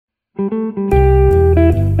Hello,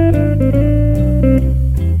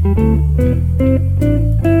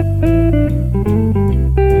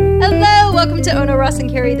 welcome to Ono, Ross, and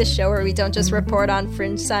Carrie, the show where we don't just report on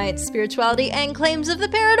fringe science, spirituality, and claims of the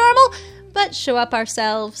paranormal, but show up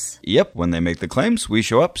ourselves. Yep, when they make the claims, we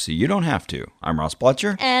show up so you don't have to. I'm Ross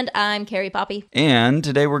Blotcher. And I'm Carrie Poppy. And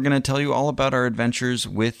today we're going to tell you all about our adventures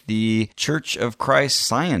with the Church of Christ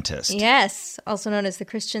Scientist. Yes, also known as the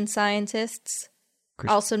Christian Scientists.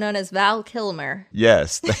 Also known as Val Kilmer.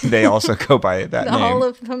 Yes, they also go by that name. All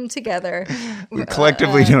of them together.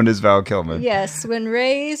 Collectively known as Val Kilmer. Yes, when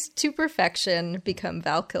raised to perfection, become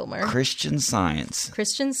Val Kilmer. Christian Science.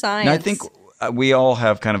 Christian Science. Now, I think we all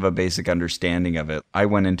have kind of a basic understanding of it. I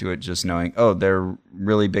went into it just knowing, they're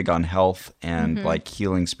really big on health and like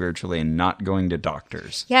healing spiritually and not going to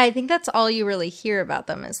doctors. Yeah, I think that's all you really hear about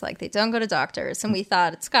them is like they don't go to doctors. And we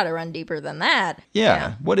thought it's got to run deeper than that.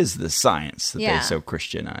 Yeah. What is the science that they so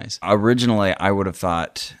Christianize? Originally, I would have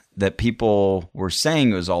thought that people were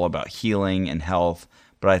saying it was all about healing and health.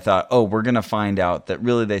 But I thought, we're going to find out that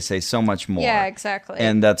really they say so much more. Yeah, exactly.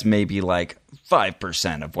 And that's maybe like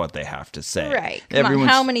 5% of what they have to say. Right. Come on,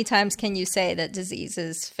 how many times can you say that disease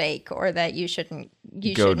is fake or that you shouldn't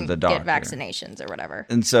go to the doctor, get vaccinations or whatever?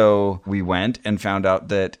 And so we went and found out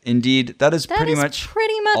that indeed that is pretty much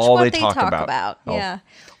all what they talk about. Yeah.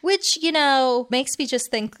 Which, makes me just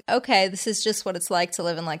think, okay, this is just what it's like to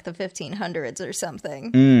live in like the 1500s or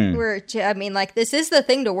something. Where, this is the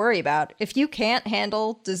thing to worry about. If you can't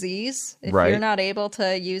handle disease, if you're not able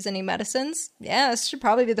to use any medicines, this should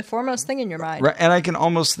probably be the foremost thing in your mind. Right. And I can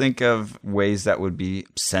almost think of ways that would be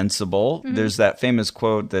sensible. There's that famous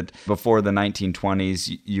quote that before the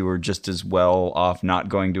 1920s, you were just as well off not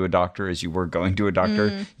going to a doctor as you were going to a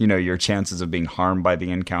doctor. Your chances of being harmed by the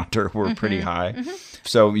encounter were pretty high.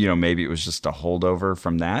 So, maybe it was just a holdover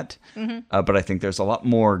from that. But I think there's a lot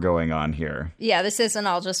more going on here. Yeah, this isn't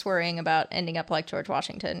all just worrying about ending up like George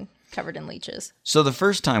Washington, covered in leeches. So the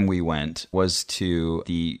first time we went was to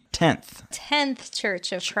the 10th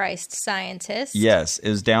Church of Christ Scientists. Yes, it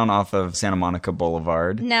was down off of Santa Monica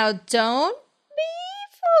Boulevard. Now, don't be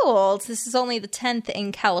fooled. This is only the 10th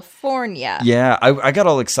in California. Yeah, I got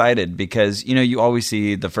all excited because, you always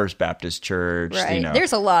see the First Baptist Church. Right.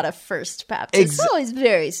 There's a lot of First Baptists. It's always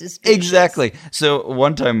very suspicious. Exactly. So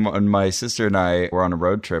one time when my sister and I were on a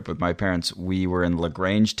road trip with my parents, we were in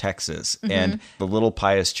LaGrange, Texas. And the little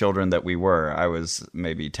pious children that we were, I was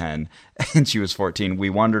maybe 10 and she was 14. We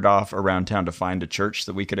wandered off around town to find a church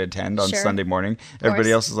that we could attend on Sunday morning.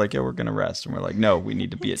 Everybody else is like, we're going to rest. And we're like, no, we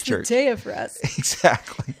need to be at church. It's the day of rest.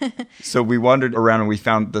 Exactly. So we wandered around and we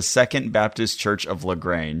found the Second Baptist Church of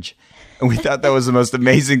LaGrange. And we thought that was the most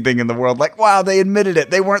amazing thing in the world. Like, wow, they admitted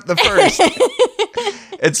it. They weren't the first.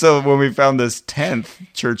 And so when we found this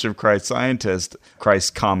 10th Church of Christ Scientist,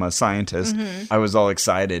 Scientist, I was all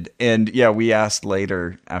excited. And we asked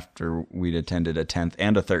later after we'd attended a 10th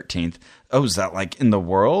and a 13th, is that like in the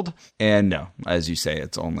world? And no, as you say,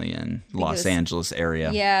 it's only in Los Angeles area.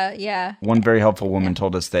 Yeah. One very helpful woman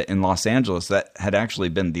told us that in Los Angeles, that had actually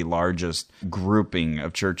been the largest grouping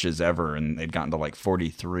of churches ever, and they'd gotten to like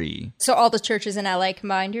 43. So all the churches in LA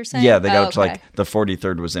combined, you're saying? Yeah, they got up to like the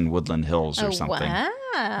 43rd was in Woodland Hills or something. Wow.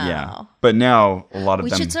 Yeah. But now a lot of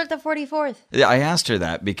them... We should start the 44th. Yeah, I asked her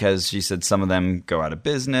that because she said some of them go out of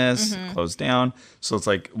business, close down. So it's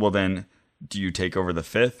like, well then... Do you take over the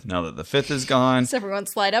 5th now that the 5th is gone? Does everyone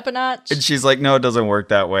slide up a notch? And she's like, no, it doesn't work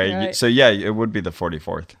that way. Right. So it would be the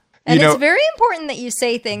 44th. And it's very important that you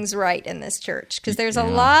say things right in this church because there's a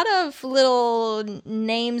lot of little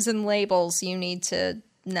names and labels you need to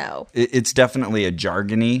know. It's definitely a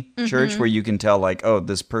jargony church where you can tell like,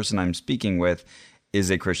 this person I'm speaking with is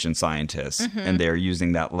a Christian Scientist and they're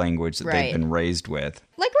using that language that they've been raised with.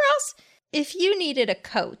 Like Ross, if you needed a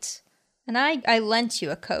coat and I lent you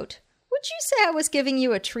a coat, would you say I was giving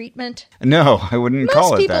you a treatment? No, I wouldn't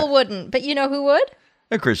call it that. Most people wouldn't, but you know who would?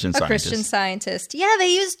 A Christian Scientist. A Christian Scientist. Yeah,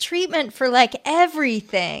 they use treatment for like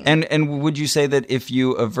everything. And would you say that if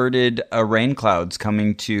you averted rain clouds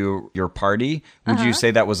coming to your party, would you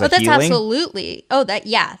say that was a healing? That's absolutely.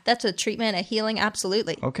 That's a treatment, a healing,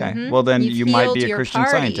 absolutely. Okay. Well, then you might be a Christian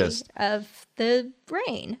Scientist. Of the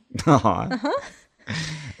rain.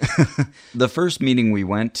 The first meeting we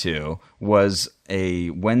went to was a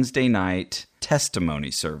Wednesday night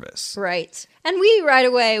testimony service. Right. And we right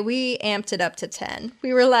away, we amped it up to 10.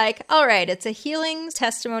 We were like, all right, it's a healing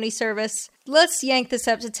testimony service. let's yank this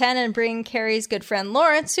up to 10 and bring Carrie's good friend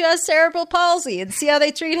Lawrence, who has cerebral palsy, and see how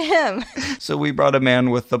they treat him. So we brought a man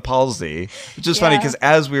with the palsy, which is funny because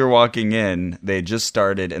as we were walking in, they just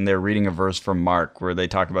started and they're reading a verse from Mark where they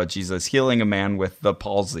talk about Jesus healing a man with the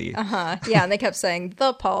palsy. Yeah, and they kept saying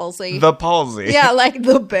the palsy. The palsy. Yeah, like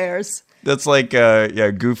the bears. That's like,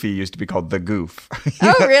 Goofy used to be called the Goof.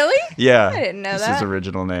 Oh, really? Yeah. I didn't know That's that. his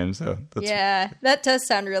original name. So that does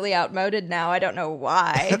sound really outmoded now. I don't know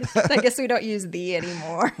why. I guess we don't use the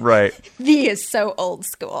anymore. Right. The is so old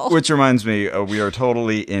school. Which reminds me, we are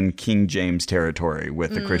totally in King James territory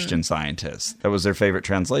with the Christian Scientists. That was their favorite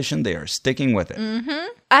translation. They are sticking with it. Mm-hmm.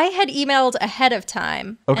 I had emailed ahead of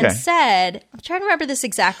time and said, I'm trying to remember this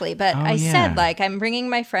exactly, but I said, like, I'm bringing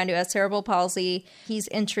my friend who has cerebral palsy. He's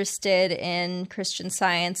interested in Christian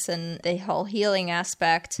Science and the whole healing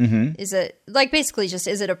aspect. Mm-hmm. Is it, like, basically just,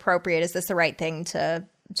 is it appropriate? Is this the right thing to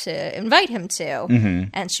invite him to? Mm-hmm.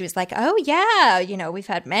 And she was like, oh yeah, we've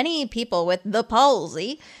had many people with the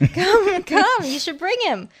palsy. Come, you should bring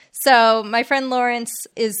him. So my friend Lawrence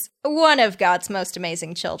is one of God's most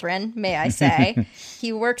amazing children, may I say.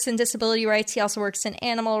 He works in disability rights. He also works in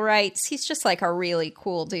animal rights. He's just like a really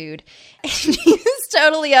cool dude. And he was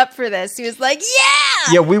totally up for this. He was like,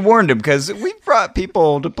 yeah! Yeah, we warned him because we've brought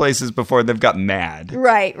people to places before they've got mad.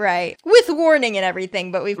 Right. With warning and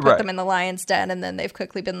everything, but we've put them in the lion's den and then they've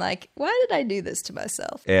quickly been like, why did I do this to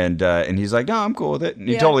myself? And he's like, no, I'm cool with it. And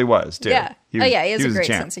he totally was, too. Yeah. He has a great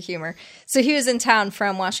sense of humor. So he was in town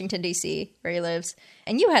from Washington, D.C., where he lives.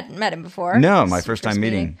 And you hadn't met him before. No, my first time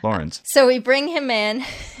meeting Lawrence. So we bring him in,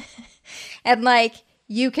 and, like,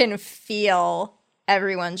 you can feel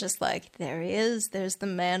everyone just like, there he is. There's the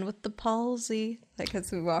man with the palsy. Like,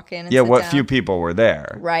 as we walk in and sit down. Few people were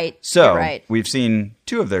there. Right. So we've seen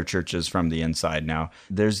 2 of their churches from the inside now.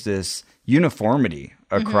 There's this uniformity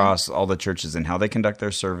across all the churches and how they conduct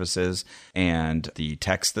their services and the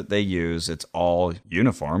text that they use. It's all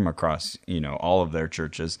uniform across, all of their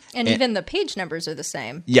churches. And even the page numbers are the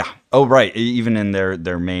same. Yeah. Oh, right. Even in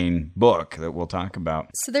their main book that we'll talk about.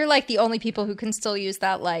 So they're like the only people who can still use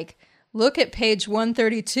that, like, look at page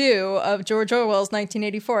 132 of George Orwell's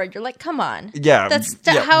 1984. You're like, come on. Yeah.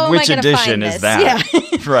 How which am I going to edition find this? is that?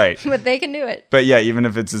 Yeah. Right. But they can do it. But yeah, even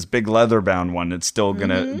if it's this big leather-bound one, it's still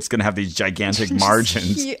gonna have these gigantic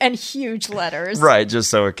margins and huge letters. Right,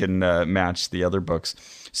 just so it can match the other books.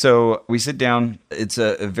 So we sit down. It's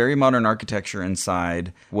a very modern architecture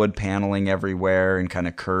inside, wood paneling everywhere and kind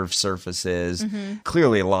of curved surfaces. Mm-hmm.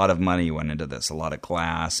 Clearly a lot of money went into this, a lot of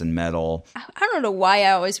glass and metal. I don't know why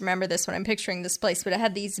I always remember this when I'm picturing this place, but it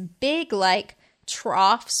had these big, like,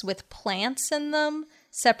 troughs with plants in them,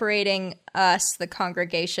 separating us, the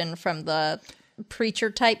congregation, from the preacher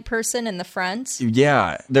type person in the front.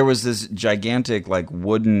 Yeah, there was this gigantic like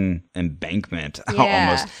wooden embankment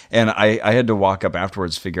almost, and I had to walk up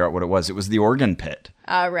afterwards to figure out what it was. It was the organ pit.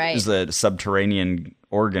 Right. It was the subterranean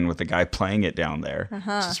organ with the guy playing it down there.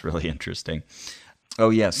 It's just really interesting. Oh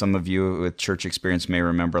yeah, some of you with church experience may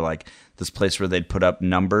remember like this place where they'd put up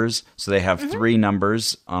numbers. So they have 3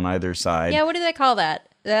 numbers on either side. Yeah, what do they call that?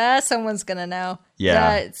 Someone's gonna know.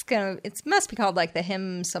 Yeah, it must be called like the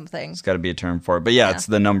hymn something. It's got to be a term for it. But yeah, it's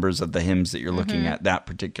the numbers of the hymns that you're looking at that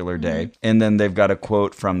particular day. And then they've got a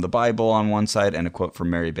quote from the Bible on one side and a quote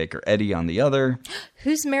from Mary Baker Eddy on the other.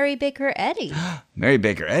 Who's Mary Baker Eddy? Mary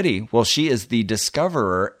Baker Eddy? Well, she is the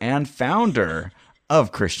discoverer and founder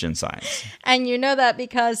of Christian Science. And you know that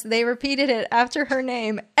because they repeated it after her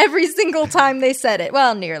name every single time they said it.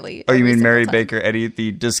 Well, nearly. Oh, you mean Mary Baker Eddy,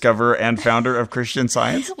 the discoverer and founder of Christian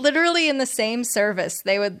Science? Literally in the same service,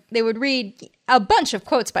 they would read a bunch of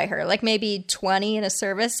quotes by her, like maybe 20 in a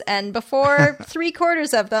service, and before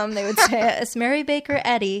 3/4 of them, they would say, "As Mary Baker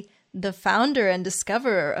Eddy, the founder and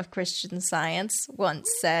discoverer of Christian Science, once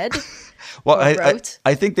said." Well,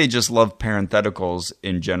 I think they just love parentheticals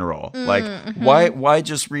in general. Like, why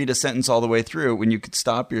just read a sentence all the way through when you could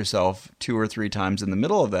stop yourself 2 or 3 times in the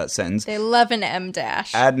middle of that sentence? They love an M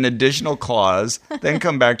dash. Add an additional clause, then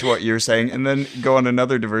come back to what you're saying, and then go on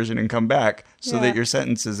another diversion and come back so that your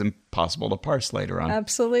sentence is impossible to parse later on.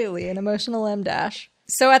 Absolutely, an emotional M dash.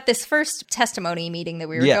 So at this first testimony meeting that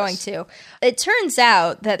we were going to, it turns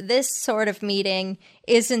out that this sort of meeting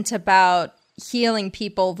isn't about healing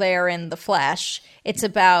people there in the flesh. It's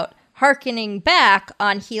about hearkening back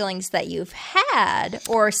on healings that you've had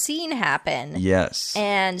or seen happen. Yes.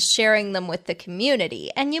 And sharing them with the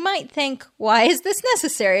community. And you might think, why is this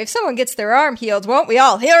necessary? If someone gets their arm healed, won't we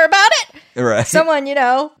all hear about it? Right. Someone,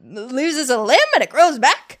 loses a limb and it grows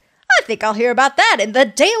back. I think I'll hear about that in the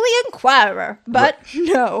Daily Inquirer. But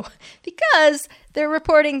no, because they're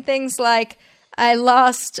reporting things like, I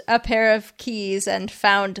lost a pair of keys and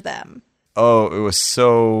found them. Oh, it was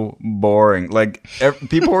so boring. Like,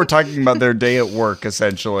 people were talking about their day at work,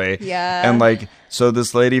 essentially. Yeah. And, like, so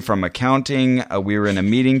this lady from accounting, we were in a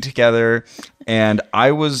meeting together, and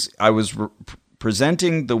I was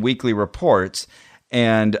presenting the weekly reports.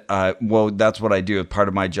 And, well, that's what I do as part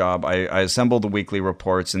of my job. I assemble the weekly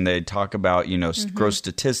reports, and they talk about, gross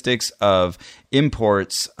statistics of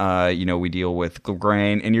imports. We deal with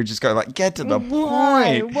grain, and you're just going like, get to the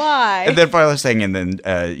point. Why? And then finally saying, and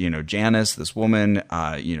then, Janice, this woman,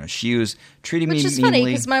 she was treating me meanly. Which is funny,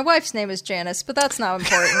 because my wife's name is Janice, but that's not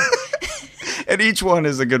important. And each one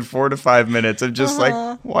is a good 4 to 5 minutes of just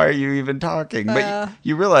like, why are you even talking? But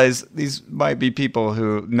you realize these might be people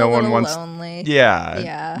who no one wants. Lonely.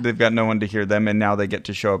 Yeah. They've got no one to hear them, and now they get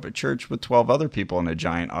to show up at church with 12 other people in a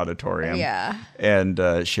giant auditorium. Yeah. And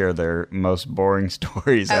share their most boring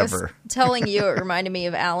stories ever. I was telling you, it reminded me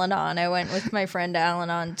of Al-Anon. I went with my friend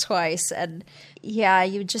Al-Anon twice, and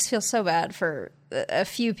you just feel so bad for a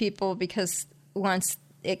few people because once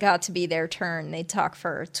it got to be their turn, they'd talk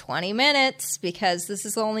for 20 minutes because this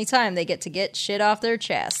is the only time they get shit off their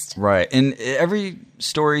chest. Right. And every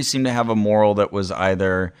story seemed to have a moral that was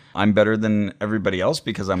either I'm better than everybody else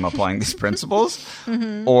because I'm applying these principles,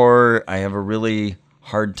 or I have a really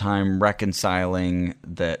hard time reconciling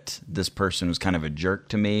that this person was kind of a jerk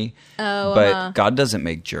to me. But God doesn't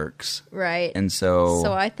make jerks. Right. And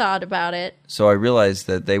so I thought about it. So I realized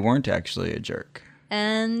that they weren't actually a jerk.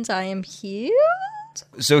 And I am healed?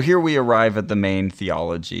 So here we arrive at the main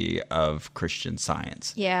theology of Christian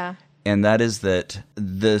Science. Yeah. And that is that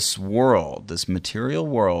this world, this material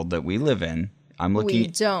world that we live in, We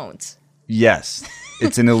don't. Yes.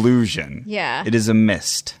 It's an illusion. Yeah. It is a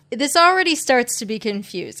mist. This already starts to be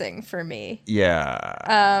confusing for me.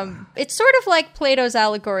 Yeah. It's sort of like Plato's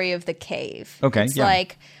allegory of the cave. Okay, It's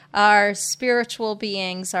like our spiritual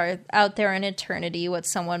beings are out there in eternity, what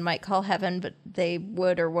someone might call heaven, but they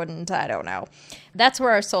would or wouldn't, I don't know. That's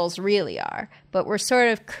where our souls really are. But we're sort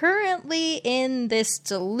of currently in this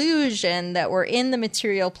delusion that we're in the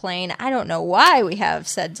material plane. I don't know why we have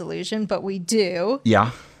said delusion, but we do.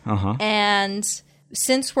 Yeah. And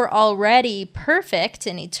since we're already perfect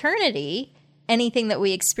in eternity, anything that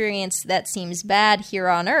we experience that seems bad here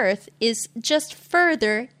on earth is just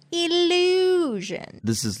further illusion.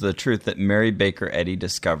 This is the truth that Mary Baker Eddy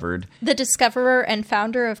discovered. The discoverer and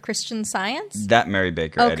founder of Christian Science? That Mary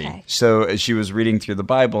Baker Eddy. So she was reading through the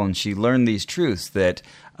Bible, and she learned these truths that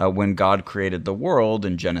when God created the world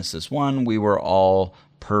in Genesis 1, we were all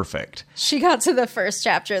perfect. She got to the first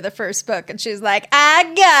chapter of the first book, and she's like,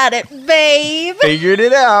 I got it, babe. Figured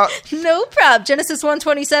it out. No problem. Genesis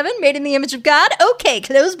 1:27, made in the image of God. Okay,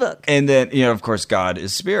 close book. And then, of course, God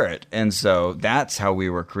is spirit. And so that's how we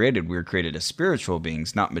were created. We were created as spiritual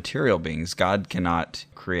beings, not material beings. God cannot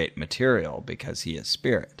create material because he is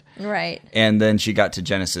spirit. Right. And then she got to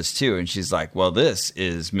Genesis 2, and she's like, well, this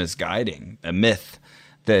is misguiding, a myth.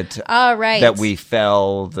 That we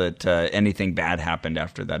fell, that anything bad happened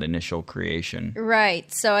after that initial creation. Right.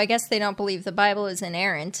 So I guess they don't believe the Bible is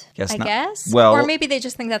inerrant. I guess? Well, or maybe they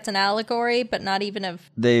just think that's an allegory, but not even of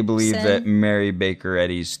They believe sin. that Mary Baker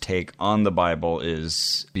Eddy's take on the Bible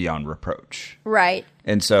is beyond reproach. Right.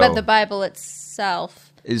 And so, but the Bible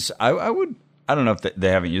itself is, I don't know if they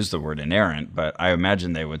haven't used the word inerrant, but I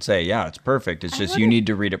imagine they would say, yeah, it's perfect. It's just you need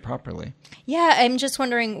to read it properly. Yeah, I'm just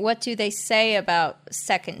wondering, what do they say about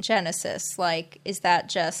second Genesis? Like, is that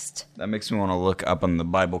just... That makes me want to look up on the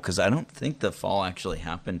Bible, because I don't think the fall actually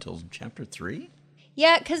happened until chapter 3.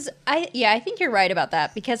 Yeah, because I think you're right about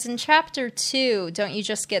that. Because in chapter 2, don't you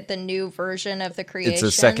just get the new version of the creation? It's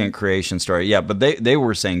a second creation story. Yeah, but they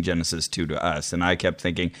were saying Genesis 2 to us, and I kept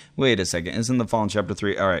thinking, wait a second, isn't the fall in chapter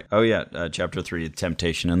 3? All right. Oh, yeah, chapter 3,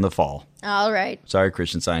 temptation in the fall. All right. Sorry,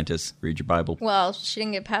 Christian Scientists, read your Bible. Well, she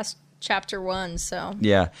didn't get past chapter 1, so...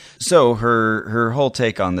 Yeah. So her whole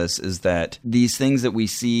take on this is that these things that we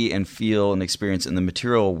see and feel and experience in the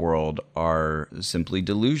material world are simply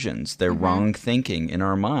delusions. They're wrong thinking in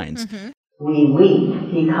our minds. We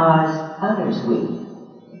weep because others weep.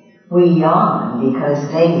 We yawn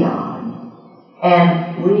because they yawn.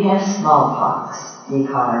 And we have smallpox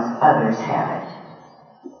because others have it.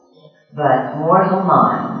 But mortal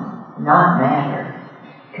mind, not matter,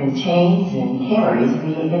 contains and carries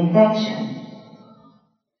the infection.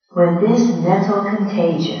 When this mental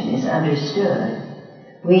contagion is understood,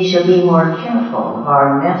 we shall be more careful of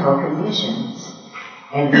our mental conditions,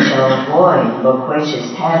 and we shall avoid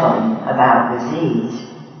loquacious tattling about disease,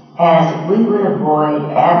 as we would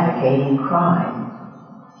avoid advocating crime.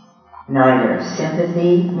 Neither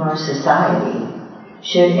sympathy nor society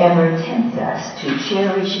should ever tempt us to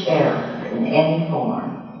cherish error in any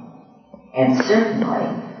form. And certainly,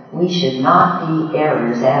 We should not be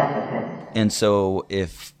error's advocates. And so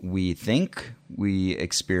if we think we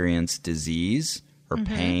experience disease or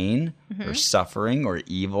pain or suffering or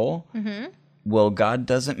evil, well, God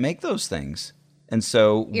doesn't make those things. And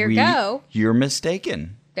so you're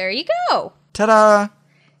mistaken. There you go. Ta-da!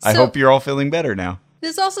 I So- hope you're all feeling better now.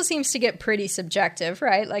 This also seems to get pretty subjective,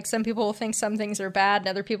 right? Like, some people will think some things are bad and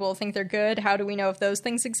other people will think they're good. How do we know if those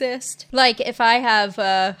things exist? Like, if I have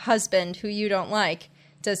a husband who you don't like,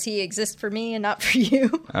 does he exist for me and not for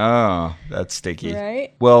you? Oh, that's sticky.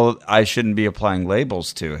 Right? Well, I shouldn't be applying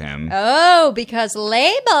labels to him. Oh, because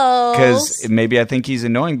labels. Because maybe I think he's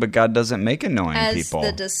annoying, but God doesn't make annoying As people.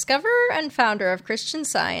 the discoverer and founder of Christian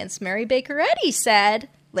Science, Mary Baker Eddy, said,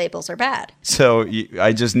 labels are bad. So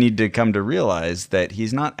I just need to come to realize that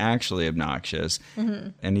he's not actually obnoxious,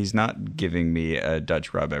 and he's not giving me a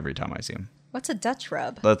Dutch rub every time I see him. What's a Dutch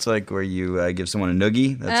rub? That's like where you give someone a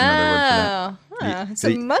noogie. That's another word for that. It's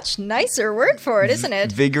a much nicer word for it, isn't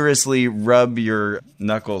it? Vigorously rub your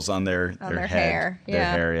knuckles on their On their their head. hair. Their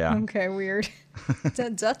hair, yeah. Okay, weird. It's a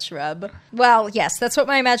Dutch rub. Well, yes, that's what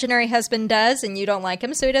my imaginary husband does, and you don't like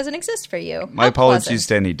him, so he doesn't exist for you. My How apologies pleasant.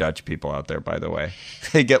 to any Dutch people out there, by the way.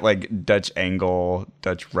 They get like Dutch angle,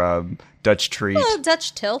 Dutch rub, Dutch treat. Well,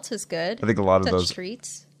 Dutch tilt is good. I think a lot of Dutch those.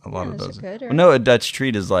 treats. A lot of those those. are good, or- Well, no, a Dutch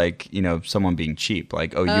treat is like, someone being cheap.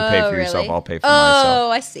 Like, oh, you pay for yourself, really? I'll pay for myself. Oh,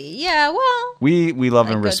 I see. Yeah, well, We love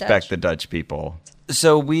and Go respect Dutch. the Dutch people.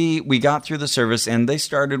 So we got through the service, and they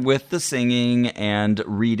started with the singing and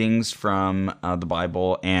readings from the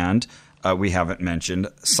Bible, and we haven't mentioned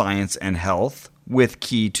Science and Health with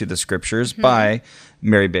Key to the Scriptures by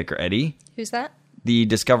Mary Baker Eddy, who's that? the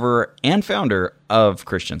discoverer and founder of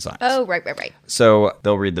Christian Science. Oh, right. So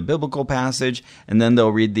they'll read the biblical passage, and then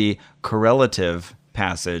they'll read the correlative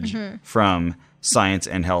passage from Science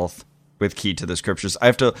and Health with Key to the Scriptures. I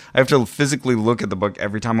have to physically look at the book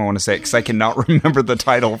every time I want to say it because I cannot remember the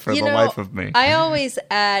title for the life of me. I always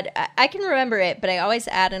add, I can remember it, but I always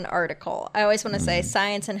add an article. I always want to say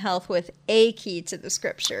Science and Health with a Key to the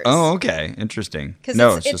Scriptures. Oh, okay, interesting. Because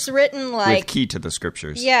No, it's just written like... with Key to the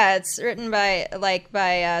Scriptures. Yeah, it's written by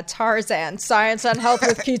Tarzan. Science and Health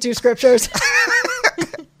with Key to Scriptures.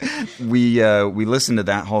 We listened to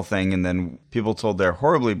that whole thing, and then people told their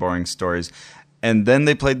horribly boring stories. And then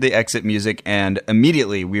they played the exit music, and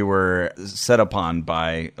immediately we were set upon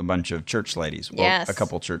by a bunch of church ladies. Well, Yes. a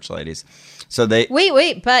couple church ladies. So they...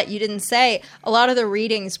 Wait, but you didn't say a lot of the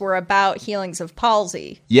readings were about healings of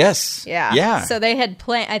palsy. Yes. Yeah. Yeah. So they had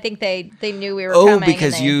planned, I think they knew we were coming. Oh, and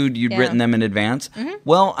because they- you'd yeah. written them in advance? Mm-hmm.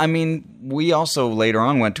 Well, I mean, we also later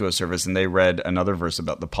on went to a service, and they read another verse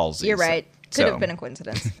about the palsy. You're right. Could So- have been a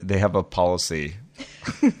coincidence. They have a policy.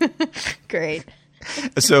 Great.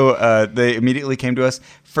 So they immediately came to us.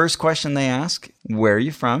 First question they ask, where are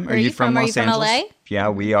you from? Where are you from? Are Los you from Angeles? LA? Yeah,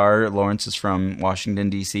 we are. Lawrence is from Washington,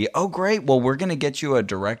 D.C. Oh, great. Well, we're going to get you a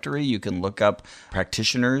directory. You can look up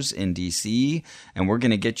practitioners in D.C., and we're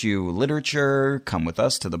going to get you literature. Come with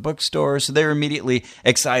us to the bookstore. So they were immediately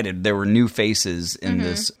excited. There were new faces in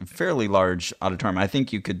this fairly large auditorium. I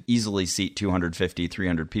think you could easily seat 250,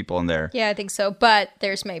 300 people in there. Yeah, I think so. But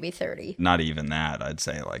there's maybe 30. Not even that. I'd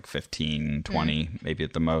say like 15, 20, maybe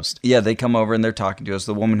at the most. Yeah, they come over and they're talking to us.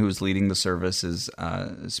 The woman who was leading the service is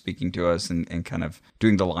speaking to us and kind of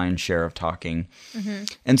doing the lion's share of talking.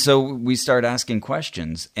 And so we start asking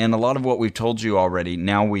questions. And a lot of what we've told you already,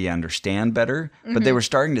 now we understand better. But they were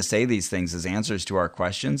starting to say these things as answers to our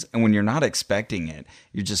questions. And when you're not expecting it,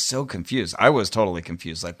 you're just so confused. I was totally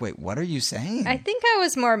confused. Like, wait, what are you saying? I think I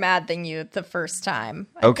was more mad than you the first time.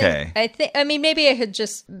 Okay. I mean, maybe I had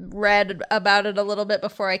just read about it a little bit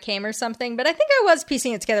before I came or something, but I think I was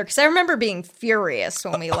piecing it together because I remember being furious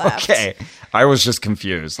when we left. Okay. I was just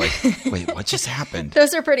confused. Like, wait, what just happened?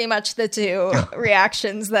 Those are pretty much the two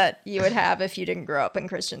reactions that you would have if you didn't grow up in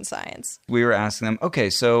Christian Science. We were asking them, okay,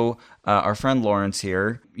 so our friend Lawrence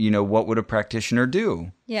here, what would a practitioner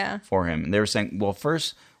do Yeah. for him? And they were saying, well,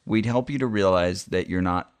 first, we'd help you to realize that you're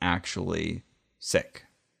not actually sick.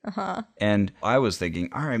 And I was thinking,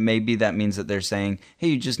 all right, maybe that means that they're saying, hey,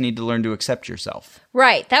 you just need to learn to accept yourself.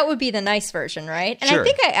 Right. That would be the nice version, right? And Sure. I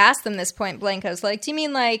think I asked them this point blank. I was like, do you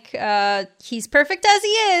mean like he's perfect as he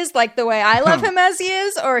is, like the way I love him as he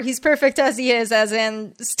is, or he's perfect as he is, as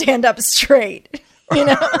in stand up straight?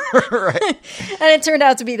 Right. And it turned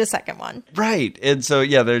out to be the second one. Right. And so,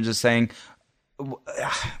 yeah, they're just saying,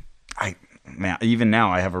 even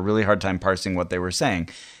now I have a really hard time parsing what they were saying.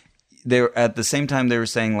 At the same time, they were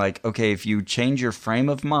saying, like, okay, if you change your frame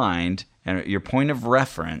of mind and your point of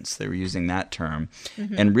reference, they were using that term,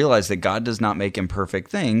 and realize that God does not make imperfect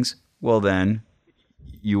things, well, then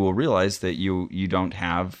you will realize that you don't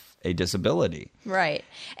have a disability. Right.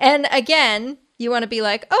 And again, you want to be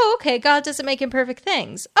like, oh, okay, God doesn't make imperfect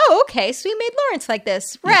things. Oh, okay, so he made Lawrence like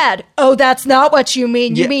this. Rad. Yeah. Oh, that's not what you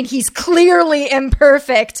mean. You mean he's clearly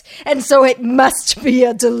imperfect, and so it must be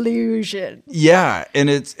a delusion. Yeah, and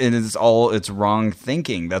it's wrong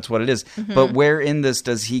thinking. That's what it is. Mm-hmm. But where in this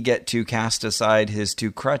does he get to cast aside his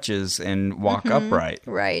two crutches and walk upright?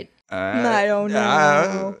 Right. I don't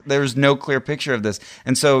know. There's no clear picture of this.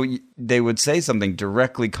 And so they would say something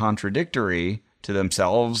directly contradictory to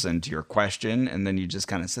themselves and to your question, and then you just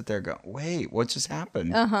kind of sit there and go, wait, what just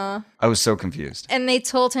happened? I was so confused. And they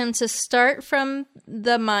told him to start from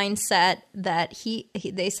the mindset that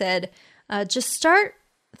they said, just start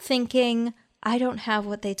thinking, I don't have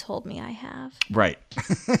what they told me I have. Right.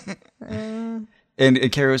 And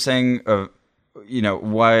Carrie was saying,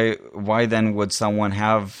 why then would someone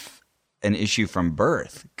have an issue from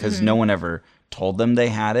birth? Because no one ever told them they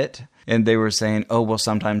had it. And they were saying, oh, well,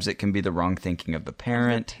 sometimes it can be the wrong thinking of the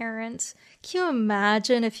parent. Parents. Can you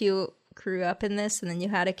imagine if you grew up in this and then you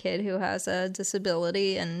had a kid who has a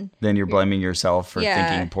disability and... Then you're blaming yourself for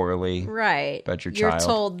thinking poorly about your child. You're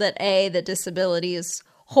told that A, the disability is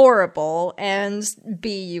horrible, and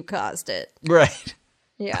B, you caused it. Right.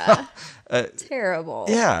 Yeah. Terrible.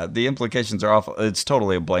 Yeah, the implications are awful. It's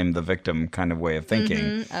totally a blame the victim kind of way of thinking.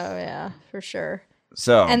 Mm-hmm. Oh, yeah, for sure.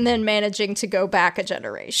 So, and then managing to go back a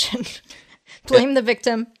generation. Blame the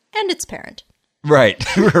victim and its parent. Right,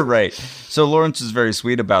 right. So Lawrence is very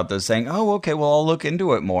sweet about this, saying, oh, okay, well, I'll look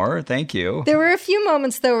into it more. Thank you. There were a few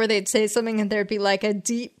moments, though, where they'd say something and there'd be like a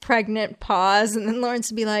deep, pregnant pause. And then Lawrence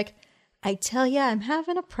would be like, I tell you, I'm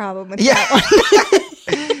having a problem with that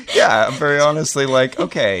one. Yeah, very honestly, like,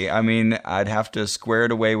 okay, I mean, I'd have to square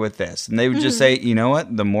it away with this. And they would just say, you know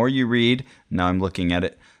what? The more you read, now I'm looking at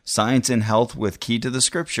it, Science and Health with Key to the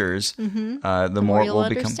Scriptures, the more it will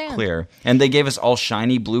become clear. And they gave us all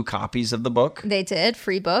shiny blue copies of the book. They did.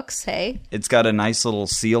 Free books, hey. It's got a nice little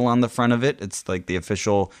seal on the front of it. It's like the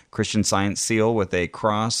official Christian Science seal with a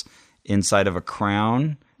cross inside of a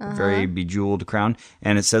crown, a very bejeweled crown.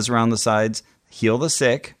 And it says around the sides, heal the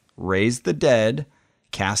sick, raise the dead,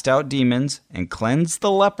 cast out demons, and cleanse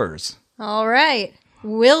the lepers. All right.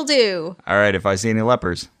 Will do. All right, if I see any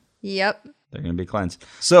lepers. Yep. They're going to be cleansed.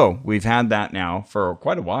 So we've had that now for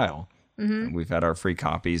quite a while. Mm-hmm. We've had our free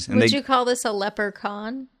copies. And Would you call this a leper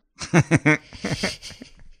con?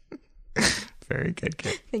 Very good,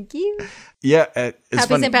 kid. Thank you. Yeah. Happy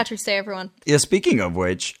St. Patrick's Day, everyone. Yeah, speaking of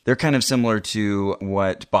which, they're kind of similar to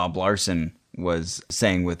what Bob Larson was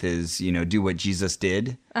saying with his, do what Jesus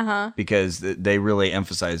did. Because they really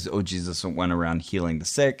emphasize, Jesus went around healing the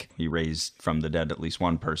sick. He raised from the dead at least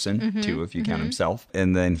one person, two if you count himself.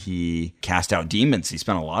 And then he cast out demons. He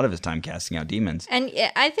spent a lot of his time casting out demons. And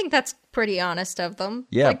I think that's pretty honest of them.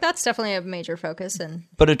 Yeah. Like, that's definitely a major focus.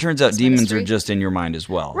 But it turns out demons are just in your mind as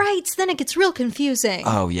well. Right. So then it gets real confusing.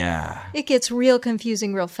 Oh, yeah. It gets real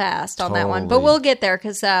confusing real fast on that one. But we'll get there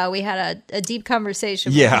because we had a deep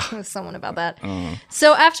conversation with someone about that.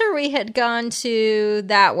 So after we had gone to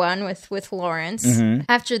that one with Lawrence,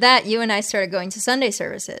 after that, you and I started going to Sunday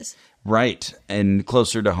services. Right. And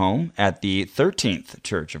closer to home at the 13th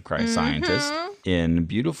Church of Christ Scientist in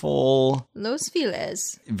beautiful... Los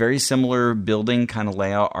Feliz. Very similar building kind of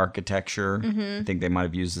layout, architecture. I think they might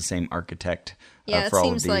have used the same architect for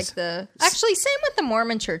all of these. Like Actually, same with the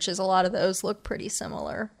Mormon churches. A lot of those look pretty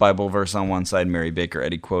similar. Bible verse on one side, Mary Baker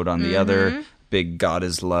Eddy quote on the other. Big God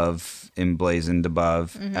is love emblazoned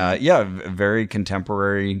above. Very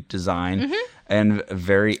contemporary design and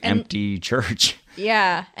very empty church.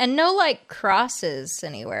 Yeah, and no crosses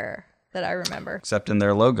anywhere that I remember. Except in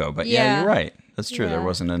their logo. But yeah you're right. That's true. There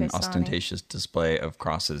wasn't an ostentatious display of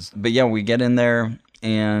crosses. But yeah, we get in there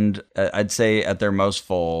and I'd say at their most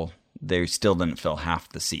full, they still didn't fill half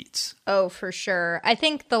the seats. Oh, for sure. I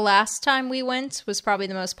think the last time we went was probably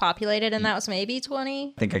the most populated, and that was maybe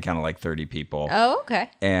 20. I think I counted like 30 people. Oh, okay.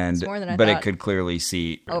 And more than I but thought. It could clearly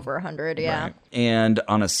seat over 100, yeah. Right. And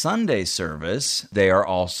on a Sunday service, they are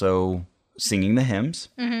also singing the hymns.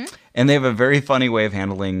 And they have a very funny way of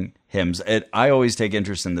handling hymns. I always take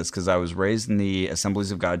interest in this because I was raised in the Assemblies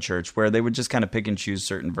of God Church where they would just kind of pick and choose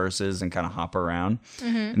certain verses and kind of hop around.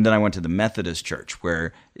 And then I went to the Methodist Church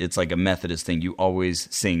where it's like a Methodist thing. You always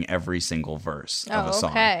sing every single verse of a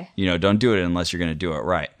song. Okay. Don't do it unless you're going to do it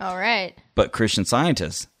right. All right. But Christian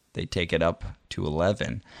Scientists, they take it up to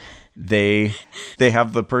 11. They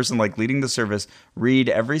have the person leading the service read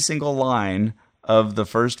every single line of the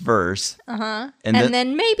first verse. And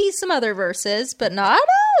then maybe some other verses, but not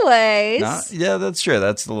always. Yeah, that's true.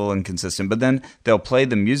 That's a little inconsistent. But then they'll play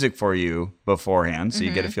the music for you beforehand, so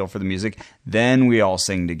you get a feel for the music. Then we all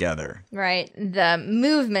sing together. Right. The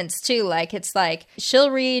movements, too. Like, it's like, she'll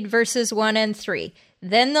read verses 1 and 3.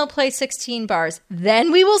 Then they'll play 16 bars.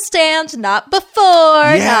 Then we will stand, not before,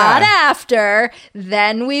 not after.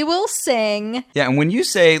 Then we will sing. Yeah, and when you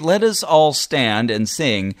say, let us all stand and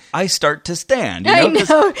sing, I start to stand. You know? I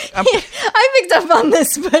know. I picked up on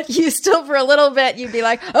this, but you still, for a little bit, you'd be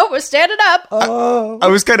like, oh, we're standing up. Oh. I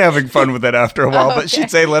was kind of having fun with it after a while, but she'd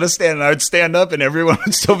say, let us stand, and I would stand up, and everyone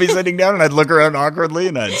would still be sitting down, and I'd look around awkwardly,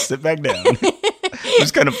 and I'd sit back down. It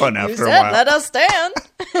was kind of fun after a while. Let us stand.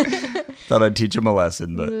 Thought I'd teach him a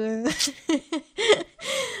lesson, but...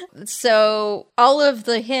 So all of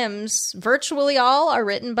the hymns, virtually all, are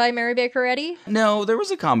written by Mary Baker Eddy? No, there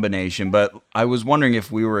was a combination, but I was wondering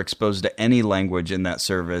if we were exposed to any language in that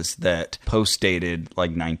service that post-dated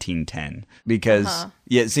like 1910. Because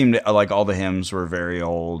it seemed like all the hymns were very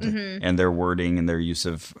old, and their wording and their use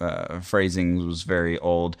of phrasing was very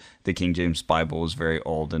old. The King James Bible was very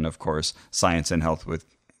old, and of course, Science and Health with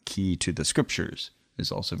Key to the Scriptures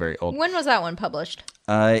is also very old. When was that one published?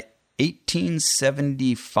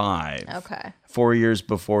 1875. Okay. 4 years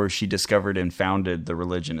before she discovered and founded the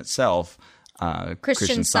religion itself,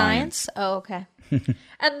 Christian Science. Oh, okay.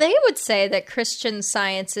 And they would say that Christian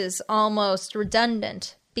Science is almost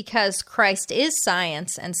redundant because Christ is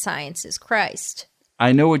science and science is Christ.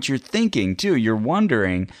 I know what you're thinking, too. You're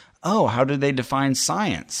wondering, how do they define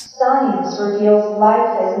science? Science reveals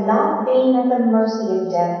life as not being at the mercy of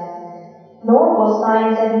death. Nor will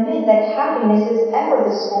science admit that happiness is ever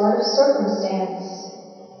the sport of circumstance.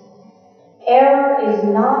 Error is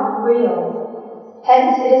not real.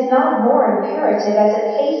 Hence, it is not more imperative as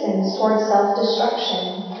it hastens toward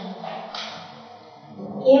self-destruction.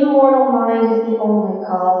 Immortal mind is the only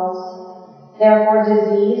cause. Therefore,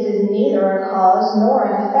 disease is neither a cause nor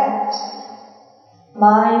an effect.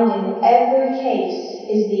 Mind in every case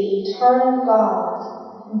is the eternal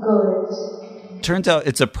God, good. Turns out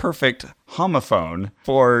it's a perfect homophone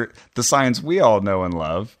for the science we all know and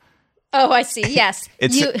love. Oh, I see. Yes.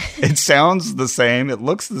 It sounds the same. It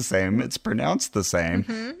looks the same. It's pronounced the same.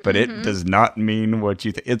 But it does not mean what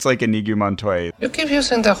you think. It's like Inigo Montoya. You keep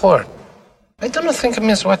using the word. I don't think it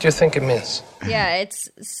means what you think it means. Yeah, it's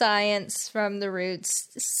science from the roots.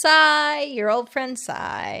 Psi, your old friend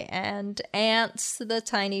Psi, and ants, the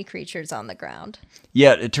tiny creatures on the ground.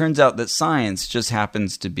 Yeah, it turns out that science just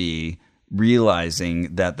happens to be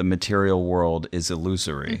realizing that the material world is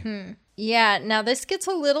illusory. Yeah, now this gets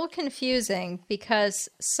a little confusing because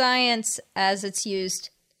science, as it's used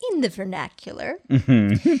in the vernacular,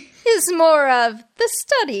 is more of the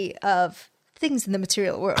study of things in the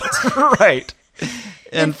material world. Right.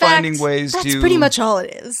 And in fact, finding ways that's to pretty much all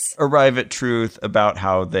it is. Arrive at truth about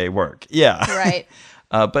how they work. Yeah. Right.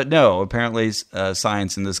 But no, apparently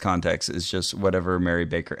science in this context is just whatever Mary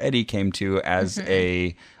Baker Eddy came to as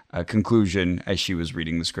a conclusion as she was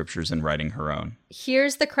reading the scriptures and writing her own.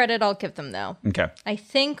 Here's the credit I'll give them, though. Okay. I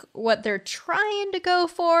think what they're trying to go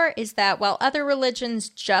for is that while other religions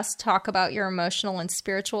just talk about your emotional and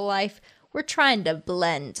spiritual life, we're trying to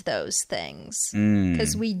blend those things.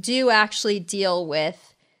 Because we do actually deal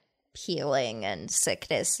with healing and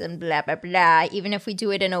sickness and blah, blah, blah, even if we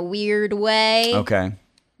do it in a weird way. Okay.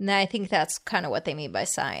 And I think that's kind of what they mean by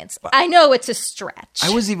science. I know it's a stretch. I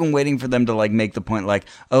was even waiting for them to make the point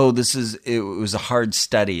it was a hard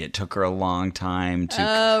study. It took her a long time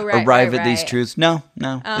to arrive at these truths. No.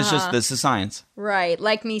 It's just, this is science. Right.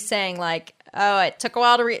 Like me saying it took a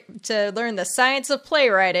while to learn the science of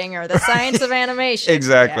playwriting or the science of animation.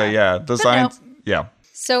 Exactly. Yeah. The science. No. Yeah.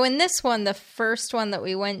 So in this one, the first one that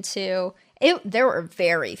we went to, there were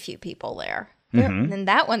very few people there. In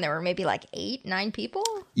that one, there were maybe 8, 9 people.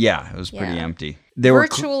 Yeah, it was pretty empty. They were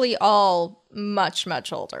virtually all much,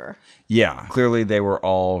 much older. Yeah, clearly they were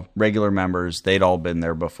all regular members. They'd all been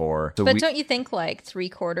there before. So but don't you think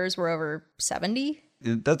 3/4 were over 70?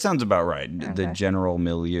 That sounds about right. Okay. The general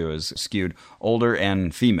milieu is skewed older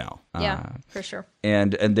and female. Yeah, for sure.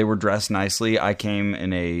 And they were dressed nicely. I came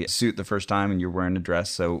in a suit the first time, and you were wearing a dress,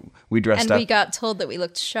 so we dressed up. And we got told that we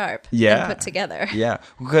looked sharp and put together. Yeah,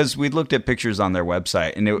 because we looked at pictures on their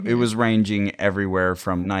website, and it was ranging everywhere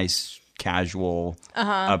from nice casual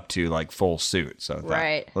up to full suit. So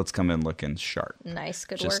I thought, let's come in looking sharp. Nice,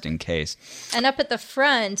 good work. Just in case. And up at the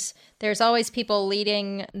front, there's always people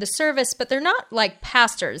leading the service, but they're not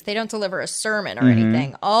pastors. They don't deliver a sermon or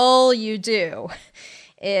anything. All you do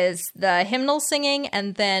is the hymnal singing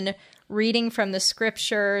and then reading from the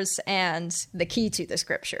scriptures and the key to the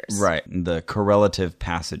scriptures. Right. The correlative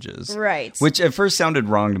passages. Right. Which at first sounded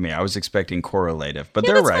wrong to me. I was expecting correlative, but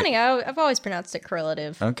Yeah, they're that's right. funny. I've always pronounced it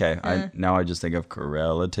correlative. Okay. Now I just think of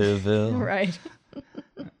correlative. Right.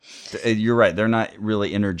 You're right. They're not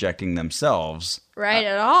really interjecting themselves. Right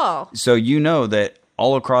at all. So you know that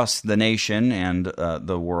all across the nation and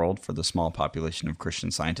the world, for the small population of Christian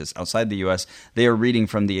Scientists outside the U.S., they are reading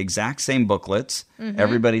from the exact same booklets. Mm-hmm.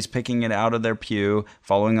 Everybody's picking it out of their pew,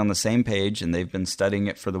 following on the same page, and they've been studying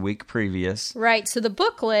it for the week previous. Right. So the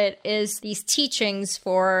booklet is these teachings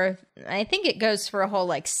for, I think it goes for a whole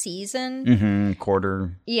like season. Quarter of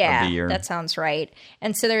the Yeah, year. that sounds right.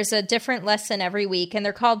 And so there's a different lesson every week, and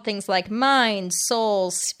they're called things like mind,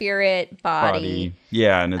 soul, spirit, body.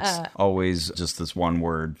 Yeah, and it's always just this one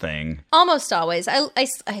word thing. Almost always. I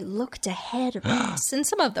looked ahead of us, and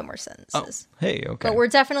some of them were sentences. Hey, okay. But we're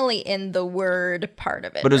definitely in the word part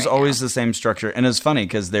of it. But it's right always now. the same structure. And it's funny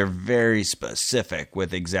because they're very specific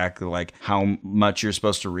with exactly like how much you're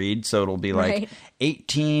supposed to read. So it'll be like Right.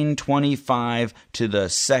 1825 to the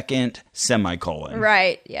second semicolon.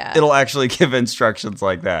 Right, yeah. It'll actually give instructions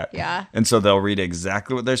like that. Yeah. And so they'll read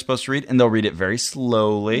exactly what they're supposed to read, and they'll read it very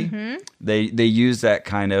slowly. Mm-hmm. They use that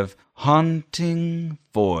kind of haunting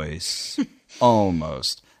voice.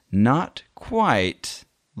 Almost. Not quite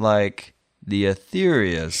like the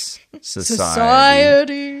Aetherius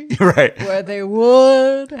Society. Right. Where they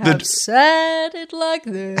would have said it like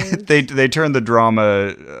this. They turned the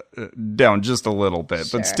drama down just a little bit,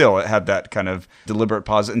 Sure. but still it had that kind of deliberate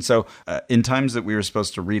pause. And so in times that we were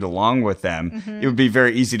supposed to read along with them, it would be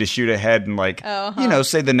very easy to shoot ahead and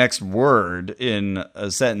say the next word in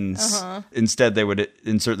a sentence. Instead, they would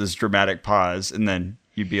insert this dramatic pause, and then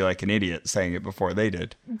you'd be like an idiot saying it before they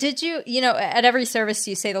did. Did you, at every service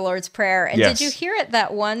you say the Lord's Prayer, and Yes. did you hear at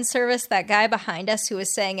that one service that guy behind us who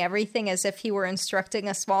was saying everything as if he were instructing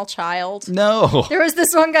a small child? No. There was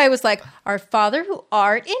this one guy who was like, "Our Father who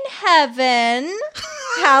art in heaven,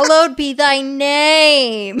 hallowed be thy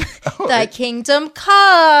name. Thy kingdom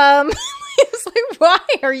come." It's like, why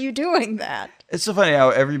are you doing that? It's so funny how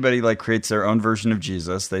everybody like creates their own version of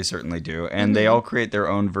Jesus. They certainly do. And they all create their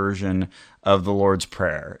own version of the Lord's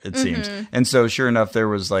Prayer, it seems. And so sure enough, there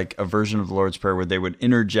was like a version of the Lord's Prayer where they would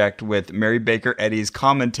interject with Mary Baker Eddy's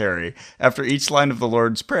commentary after each line of the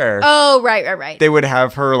Lord's Prayer. Oh, right. They would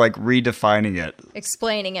have her like redefining it.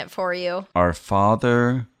 Explaining it for you. Our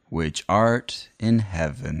Father, which art in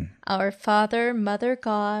heaven, Our Father, Mother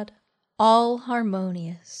God, all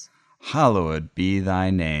harmonious. hallowed be thy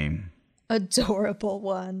name. Adorable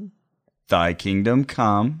one. Thy kingdom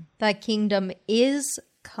come. Thy kingdom is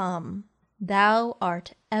come. Thou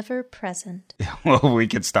art ever present. Well, we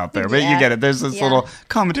could stop there, but Yeah. you get it. There's this Yeah. little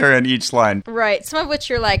commentary on each line. Right. Some of which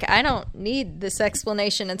you're like, I don't need this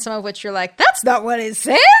explanation. And some of which you're like, that's not what it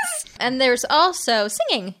says. And there's also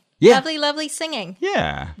singing. Yeah. Lovely, lovely singing.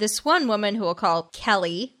 Yeah. This one woman who we'll call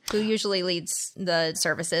Kelly, who usually leads the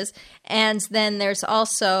services. And then there's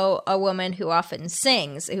also a woman who often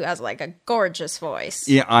sings, who has like a gorgeous voice.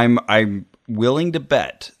 Yeah, I'm willing to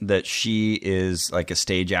bet that she is like a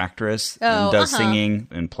stage actress and does singing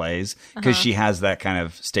and plays because she has that kind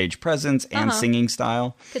of stage presence and singing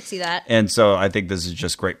style. Could see that. And so I think this is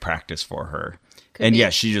just great practice for her. And be. yeah,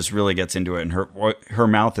 she just really gets into it, and her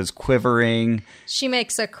mouth is quivering. She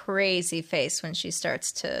makes a crazy face when she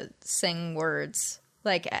starts to sing words.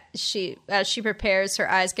 Like as she prepares,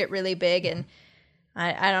 her eyes get really big, and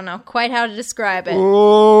I don't know quite how to describe it.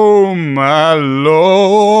 Oh my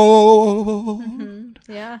Lord!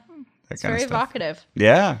 Yeah, That it's kind very of stuff. evocative.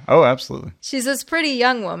 Yeah. Oh, absolutely. She's this pretty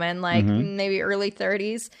young woman, like maybe early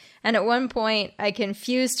 30s. And at one point, I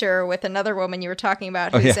confused her with another woman you were talking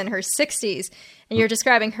about who's in her 60s. And you're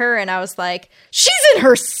describing her, and I was like, she's in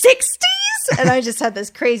her 60s? And I just had this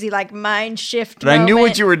crazy, like, mind shift And I knew what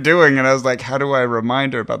moment. you were doing, and I was like, how do I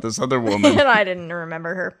remind her about this other woman? And I didn't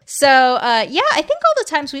remember her. So, I think all the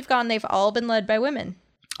times we've gone, they've all been led by women.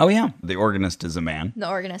 Oh, yeah. The organist is a man. The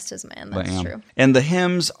organist is a man. That's true. And the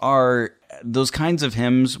hymns are those kinds of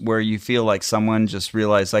hymns where you feel like someone just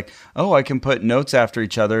realized, like, oh, I can put notes after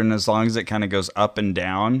each other, and as long as it kind of goes up and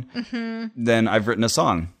down, then I've written a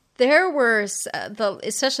song. There was,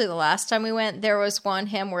 especially the last time we went, there was one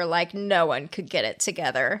hymn where, like, no one could get it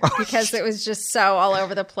together because it was just so all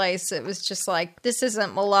over the place. It was just like, this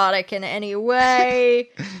isn't melodic in any way.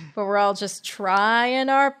 But we're all just trying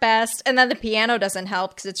our best. And then the piano doesn't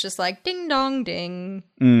help because it's just like ding dong ding,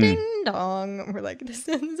 ding dong. We're like, this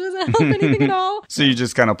doesn't help anything at all. So you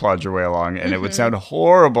just kind of plod your way along, and it would sound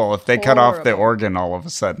horrible if they cut off the organ all of a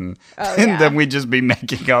sudden. Oh, and yeah. then we'd just be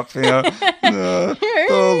making up, the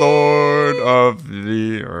Lord of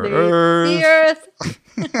the earth. The earth.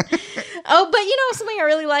 Oh, but something I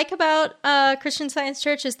really like about Christian Science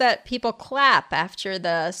Church is that people clap after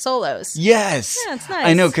the solos. Yes. Yeah, it's nice.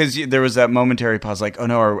 I know, because there was that momentary pause like, oh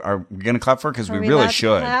no, are we going to clap for it? Because we really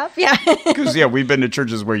should. Clap? Yeah. Because, we've been to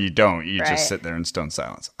churches where you don't. You Right. just sit there in stone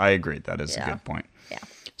silence. I agree. That is a good point. Yeah.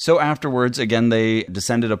 So afterwards, again, they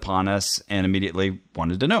descended upon us and immediately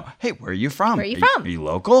wanted to know, hey, where are you from? Where are you from? Are you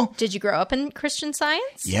local? Did you grow up in Christian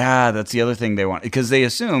Science? Yeah, that's the other thing they want. Because they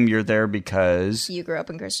assume you're there because... You grew up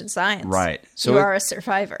in Christian Science. Right. So you are a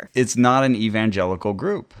survivor. It's not an evangelical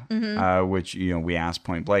group, which, we asked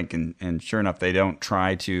point blank. And sure enough, they don't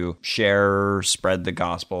try to share, spread the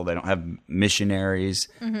gospel. They don't have missionaries,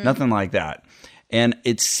 nothing like that. And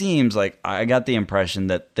it seems like I got the impression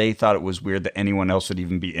that they thought it was weird that anyone else would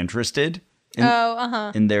even be interested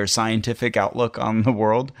in their scientific outlook on the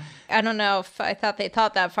world. I don't know if I thought they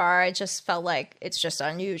thought that far. I just felt like it's just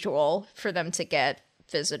unusual for them to get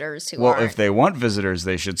visitors who Well, aren't. if they want visitors,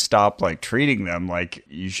 they should stop treating them like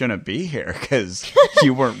you shouldn't be here because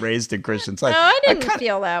you weren't raised in Christian Science. No, I didn't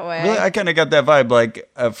feel that way. Really, I kind of got that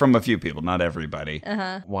vibe, from a few people, not everybody.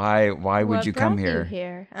 Why would What you come brought here? you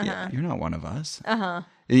here? Yeah, you're not one of us.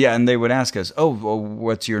 Yeah, and they would ask us, "Oh, well,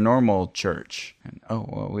 what's your normal church?" And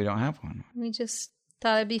well, we don't have one. We just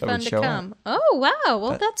thought it'd be That fun would to show come. Oh, wow.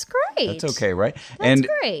 Well, that's great. That's okay, right? That's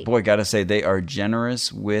great. Boy, gotta say, they are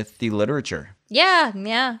generous with the literature.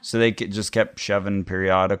 Yeah. So they just kept shoving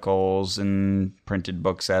periodicals and printed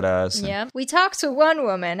books at us. and- Yeah. We talked to one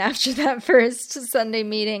woman after that first Sunday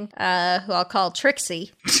meeting, who I'll call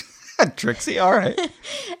Trixie. Trixie, all right.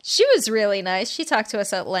 She was really nice. She talked to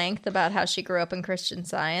us at length about how she grew up in Christian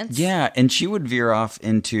Science. Yeah, and she would veer off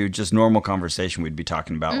into just normal conversation. We'd be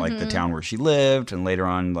talking about the town where she lived, and later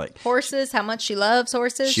on Horses, how much she loves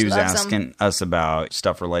horses. she was loves asking us about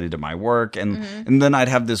stuff related to my work, and then I'd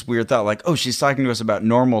have this weird thought oh, she's talking to us about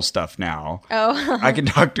normal stuff now. Oh. I can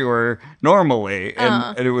talk to her normally,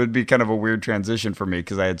 and it would be kind of a weird transition for me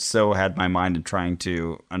because I had my mind in trying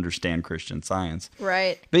to understand Christian Science.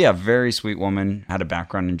 Right. But yeah, very sweet woman, had a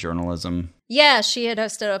background in journalism. Yeah, she had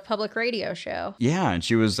hosted a public radio show. Yeah, and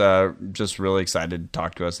she was just really excited to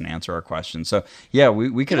talk to us and answer our questions. So, yeah,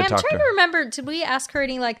 we could have I'm talked trying to to her. remember, did we ask her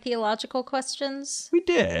any theological questions? We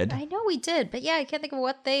did. I know we did, but yeah, I can't think of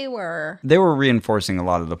what they were. They were reinforcing a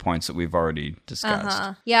lot of the points that we've already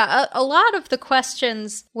discussed. Yeah, a lot of the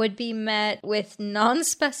questions would be met with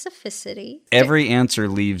non-specificity. Every answer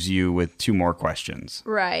leaves you with 2 more questions.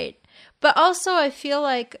 Right. But also I feel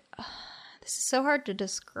like this is so hard to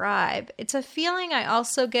describe. It's a feeling I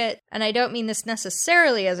also get, and I don't mean this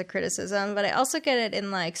necessarily as a criticism, but I also get it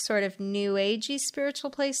in sort of new agey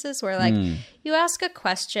spiritual places where you ask a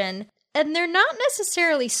question and they're not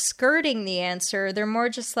necessarily skirting the answer. They're more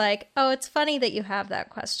just oh, it's funny that you have that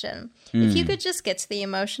question. If you could just get to the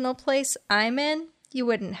emotional place I'm in, you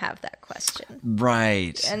wouldn't have that question.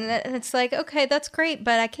 Right. And it's okay, that's great,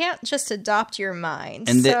 but I can't just adopt your mind.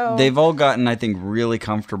 And so... they've all gotten, I think, really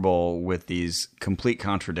comfortable with these complete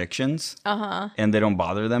contradictions. And they don't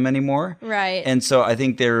bother them anymore. Right. And so I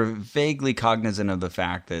think they're vaguely cognizant of the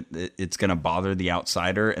fact that it's going to bother the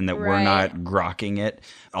outsider and that we're not grokking it.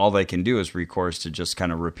 All they can do is recourse to just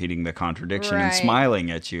kind of repeating the contradiction and smiling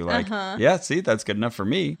at you yeah, see, that's good enough for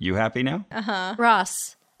me. You happy now?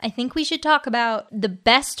 Ross, I think we should talk about the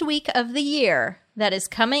best week of the year that is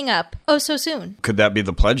coming up so soon. Could that be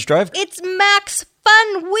the pledge drive? It's Max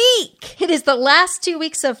Fun Week. It is the last 2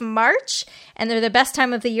 weeks of March, and they're the best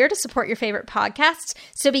time of the year to support your favorite podcasts.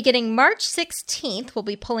 So beginning March 16th, we'll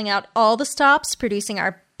be pulling out all the stops, producing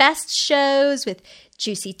our best shows with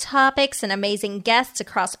juicy topics and amazing guests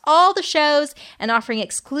across all the shows, and offering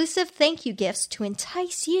exclusive thank you gifts to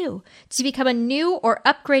entice you to become a new or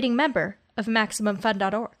upgrading member of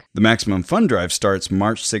MaximumFun.org. The Maximum Fun Drive starts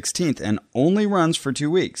March 16th and only runs for 2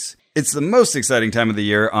 weeks. It's the most exciting time of the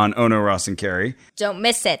year on Ono, Ross, and Carrie. Don't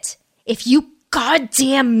miss it. If you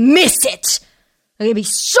goddamn miss it, I'm going to be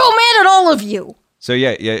so mad at all of you. So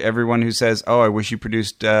yeah, everyone who says, "Oh, I wish you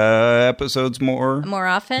produced episodes more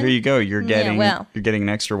often." Here you go. You're getting well. you're getting an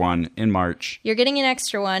extra one in March. You're getting an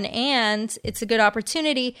extra one, and it's a good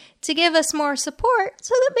opportunity to give us more support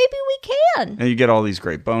so that maybe we can. And you get all these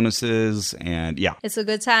great bonuses, and yeah. It's a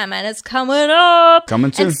good time, and it's coming up.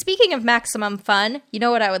 Coming soon. And speaking of maximum fun, you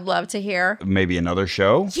know what I would love to hear? Maybe another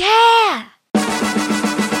show? Yeah!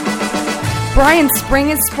 Brian, spring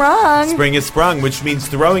is sprung. Spring is sprung, which means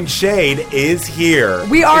Throwing Shade is here.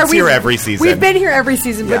 It's here every season. We've been here every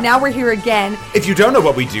season, Yeah. but now we're here again. If you don't know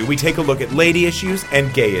what we do, we take a look at lady issues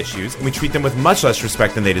and gay issues, and we treat them with much less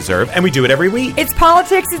respect than they deserve, and we do it every week. It's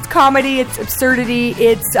politics, it's comedy, it's absurdity,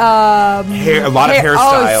 it's a lot of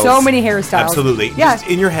hairstyles. Oh, so many hairstyles. Absolutely. Yeah. Just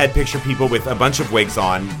in your head, picture people with a bunch of wigs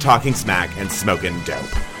on, talking smack and smoking dope.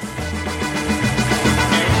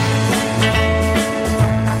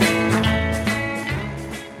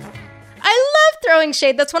 Throwing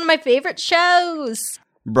Shade. That's one of my favorite shows.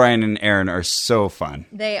 Brian and Aaron are so fun.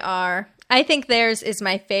 They are. I think theirs is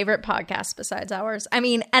my favorite podcast besides ours. I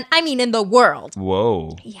mean in the world.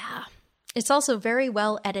 Whoa. Yeah. It's also very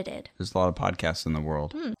well edited. There's a lot of podcasts in the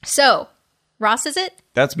world. So, Ross, is it?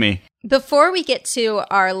 That's me. Before we get to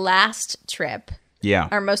our last trip, Yeah.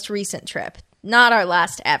 our most recent trip, not our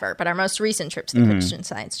last ever, but our most recent trip to the Christian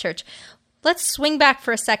Science Church, let's swing back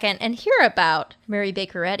for a second and hear about Mary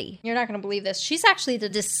Baker Eddy. You're not going to believe this. She's actually the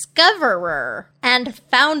discoverer and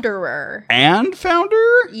founderer. And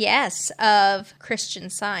founder? Yes, of Christian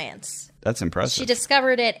Science. That's impressive. She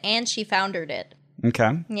discovered it and she founded it.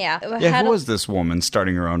 Okay. Yeah. Yeah, who was this woman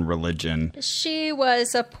starting her own religion? She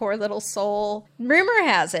was a poor little soul. Rumor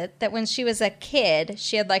has it that when she was a kid,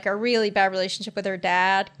 she had like a really bad relationship with her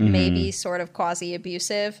dad, maybe sort of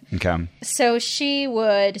quasi-abusive. Okay. So she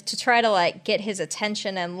would, to try to like get his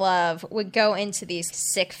attention and love, would go into these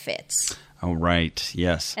sick fits. Oh, right.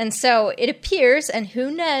 Yes. And so it appears, and who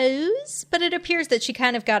knows, but it appears that she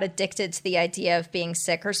kind of got addicted to the idea of being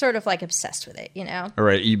sick or sort of like obsessed with it, you know? All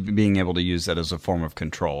right. You being able to use that as a form of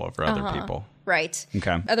control over other people. Right.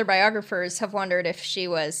 Okay. Other biographers have wondered if she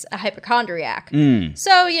was a hypochondriac.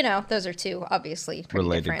 So, you know, those are two obviously pretty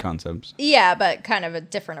Related different concepts. Yeah, but kind of a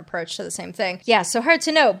different approach to the same thing. Yeah, so hard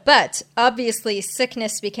to know. But obviously,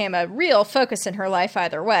 sickness became a real focus in her life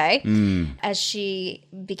either way. As she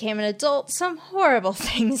became an adult, some horrible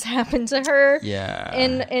things happened to her. Yeah.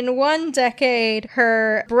 In one decade,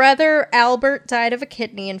 her brother Albert died of a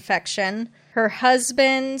kidney infection. Her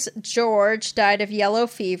husband George died of yellow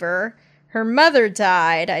fever. Her mother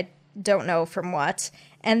died, I don't know from what.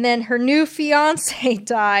 And then her new fiance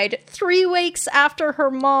died 3 weeks after her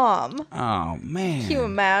mom. Oh, man. Can you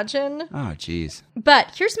imagine? Oh, jeez.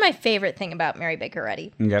 But here's my favorite thing about Mary Baker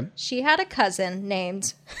Eddy. Okay. She had a cousin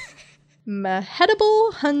named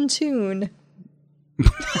Mehedible Huntoon.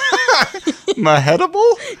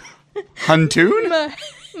 Mahedable? Huntoon?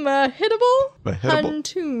 Mehedible Mehedible.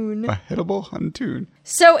 Huntoon. Mahedable Huntoon.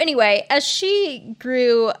 So anyway, as she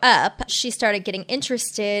grew up, she started getting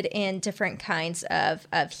interested in different kinds of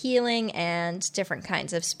healing and different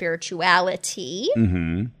kinds of spirituality.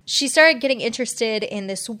 She started getting interested in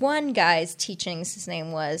this one guy's teachings. His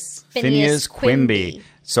name was Phineas Quimby.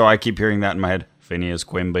 So I keep hearing that in my head. Phineas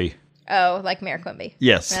Quimby. Oh, like Mayor Quimby.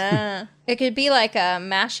 Yes. It could be like a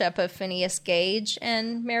mashup of Phineas Gage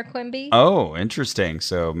and Mayor Quimby. Oh, interesting.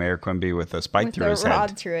 So Mayor Quimby with a spike with through a his rod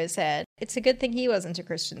head. through his head. It's a good thing he wasn't a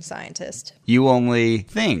Christian Scientist. You only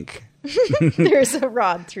think. There's a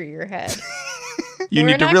rod through your head. You We're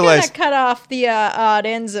need to not realize. gonna cut off the odd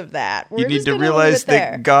ends of that. We're You need just to gonna realize leave it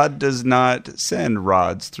there. that God does not send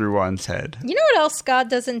rods through one's head. You know what else God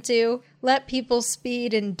doesn't do? Let people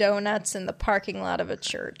speed in donuts in the parking lot of a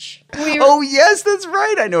church. Oh, yes, that's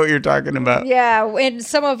right. I know what you're talking about. Yeah, in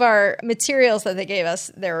some of our materials that they gave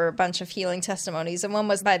us, there were a bunch of healing testimonies, and one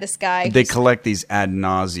was by this guy. They collect these ad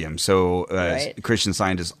nauseum. So Right. Christian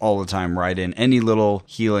Scientists all the time write in any little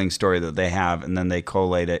healing story that they have, and then they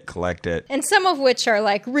collate it, collect it. And some of which are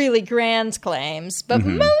like really grand claims, but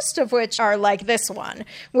most of which are like this one,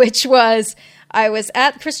 which was, I was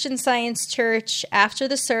at Christian Science Church after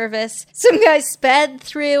the service. Some guy sped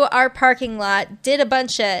through our parking lot, did a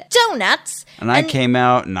bunch of donuts. And I came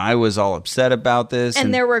out, and I was all upset about this.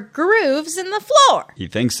 And there were grooves in the floor. He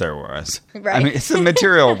thinks there was. Right. I mean, it's a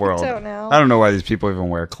material world. don't know. I don't know why these people even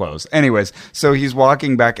wear clothes. Anyways, so he's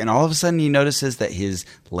walking back, and all of a sudden he notices that his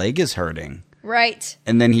leg is hurting. Right.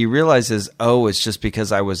 And then he realizes, oh, it's just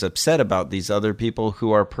because I was upset about these other people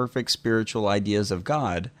who are perfect spiritual ideas of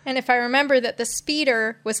God. And if I remember that the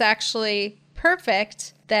speeder was actually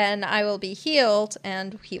perfect, then I will be healed,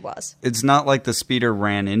 and he was. It's not like the speeder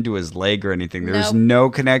ran into his leg or anything. There's Nope. no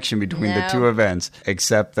connection between the No. two events,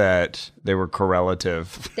 except that they were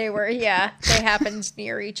correlative. They were, yeah, they happened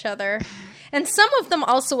near each other. And some of them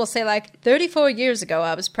also will say, like, 34 years ago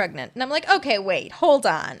I was pregnant. And I'm like, okay, wait, hold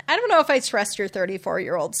on. I don't know if I trust your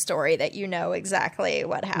 34-year-old story that you know exactly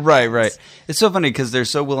what happened. Right. It's so funny because they're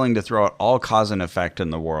so willing to throw out all cause and effect in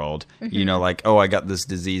the world. You know, like, oh, I got this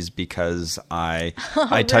disease because I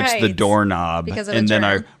touched the doorknob and then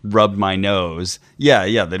I rubbed my nose.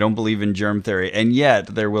 Yeah, they don't believe in germ theory. And yet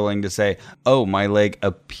they're willing to say, oh, my leg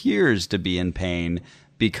appears to be in pain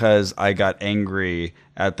because I got angry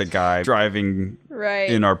at the guy driving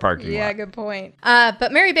in our parking lot. Yeah, good point.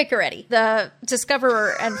 But Mary Baker Eddy, the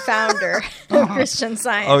discoverer and founder of Christian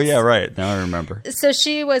Science. Oh, yeah, right. Now I remember. So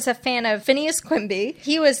she was a fan of Phineas Quimby.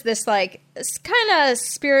 He was this, like, kind of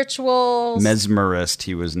spiritual... mesmerist,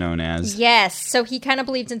 he was known as. Yes. So he kind of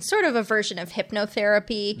believed in sort of a version of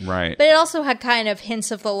hypnotherapy. Right. But it also had kind of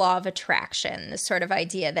hints of the law of attraction, this sort of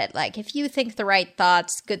idea that, like, if you think the right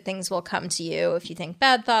thoughts, good things will come to you. If you think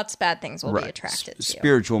bad thoughts, bad things will be attracted to you.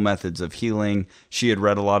 Spiritual methods of healing. She had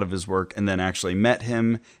read a lot of his work and then actually met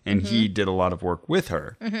him, and he did a lot of work with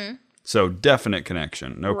her. So definite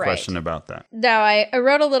connection. No question about that. Now, I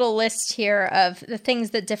wrote a little list here of the things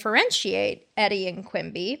that differentiate Eddy and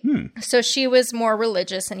Quimby. So she was more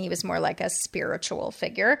religious and he was more like a spiritual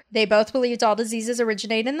figure. They both believed all diseases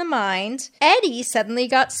originate in the mind. Eddy suddenly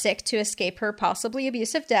got sick to escape her possibly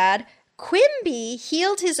abusive dad. Quimby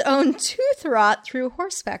healed his own tooth rot through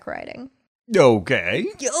horseback riding. Okay.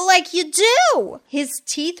 Like you do. His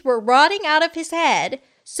teeth were rotting out of his head,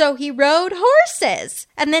 so he rode horses.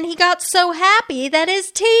 And then he got so happy that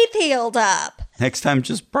his teeth healed up. Next time,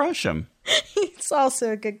 just brush them. It's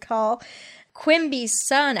also a good call. Quimby's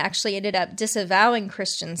son actually ended up disavowing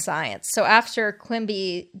Christian Science. So after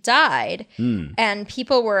Quimby died, and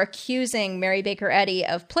people were accusing Mary Baker Eddy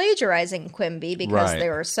of plagiarizing Quimby because they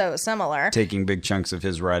were so similar. Taking big chunks of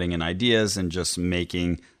his writing and ideas and just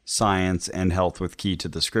making science and health with key to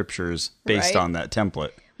the scriptures based on that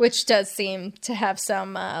template. Which does seem to have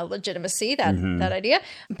some legitimacy, that idea.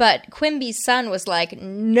 But Quimby's son was like,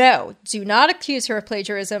 no, do not accuse her of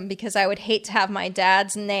plagiarism because I would hate to have my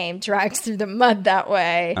dad's name dragged through the mud that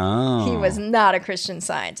way. Oh. He was not a Christian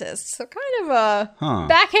Scientist. So kind of a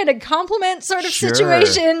backhanded compliment sort of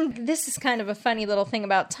situation. This is kind of a funny little thing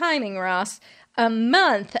about timing, Ross. A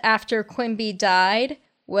month after Quimby died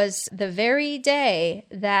was the very day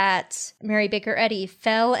that Mary Baker Eddy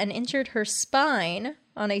fell and injured her spine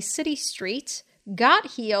on a city street, got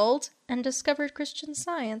healed, and discovered Christian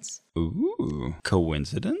Science. Ooh,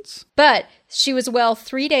 coincidence? But she was well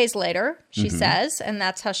 3 days later, she says, and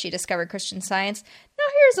that's how she discovered Christian Science. Now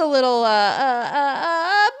here's a little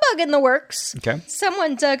bug in the works. Okay.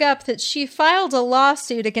 Someone dug up that she filed a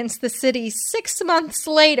lawsuit against the city 6 months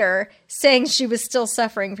later, saying she was still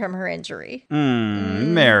suffering from her injury.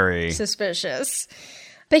 Mary. Suspicious.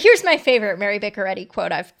 But here's my favorite Mary Baker Eddy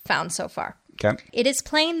quote I've found so far. Okay. It is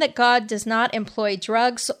plain that God does not employ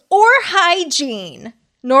drugs or hygiene,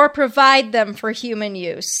 nor provide them for human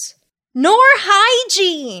use. Nor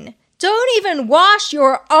hygiene. Don't even wash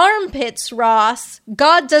your armpits, Ross.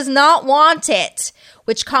 God does not want it,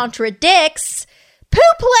 which contradicts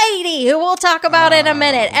Poop Lady, who we'll talk about in a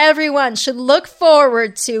minute. Everyone should look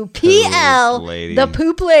forward to PL, the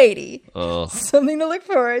Poop Lady. Something to look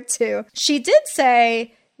forward to. She did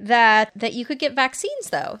say that you could get vaccines,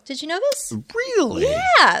 though. Did you know this? Really?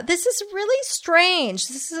 Yeah, this is really strange.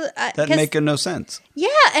 This is that make no sense. Yeah,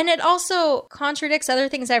 and it also contradicts other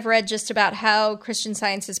things I've read just about how Christian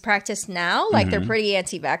Science is practiced now. Like they're pretty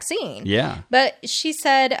anti-vaccine. Yeah. But she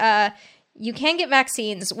said you can get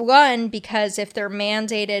vaccines, one, because if they're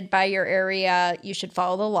mandated by your area, you should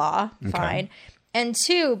follow the law. Okay. Fine. And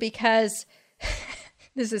two, because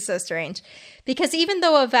this is so strange. Because even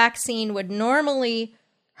though a vaccine would normally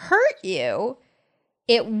hurt you,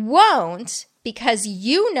 it won't, because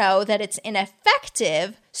you know that it's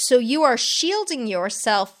ineffective, so you are shielding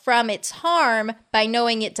yourself from its harm by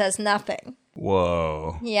knowing it does nothing.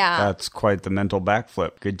 Whoa. Yeah. That's quite the mental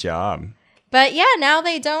backflip. Good job. But yeah, now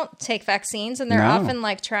they don't take vaccines, and they're often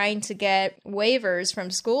like trying to get waivers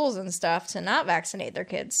from schools and stuff to not vaccinate their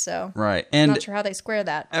kids. So right. And I'm not sure how they square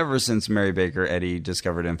that. Ever since Mary Baker Eddy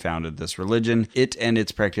discovered and founded this religion, it and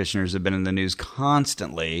its practitioners have been in the news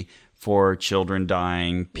constantly for children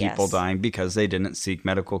dying, people dying because they didn't seek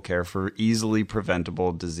medical care for easily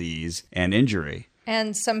preventable disease and injury.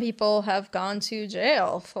 And some people have gone to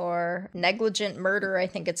jail for negligent murder, I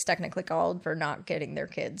think it's technically called, for not getting their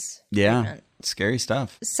kids treatment. Scary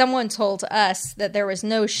stuff. Someone told us that there was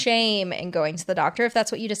no shame in going to the doctor if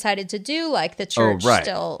that's what you decided to do, like the church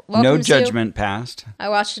still welcomes no judgment passed. I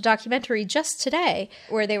watched a documentary just today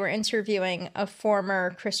where they were interviewing a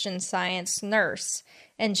former Christian Science nurse.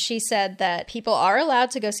 And she said that people are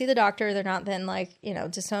allowed to go see the doctor. They're not then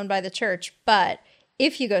disowned by the church. But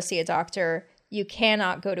if you go see a doctor, you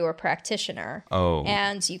cannot go to a practitioner. Oh.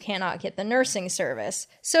 And you cannot get the nursing service.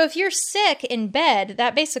 So if you're sick in bed,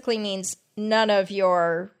 that basically means none of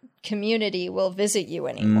your community will visit you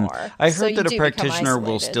anymore. I So heard you that a do become practitioner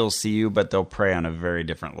will isolated. still see you, but they'll pray on a very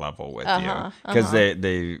different level with you. Because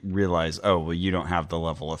they realize, oh, well, you don't have the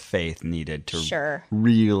level of faith needed to Sure.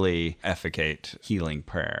 really effecate healing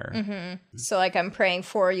prayer. So I'm praying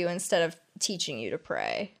for you instead of teaching you to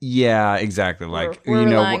pray. Yeah, exactly. Like We're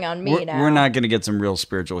relying on me now. We're not going to get some real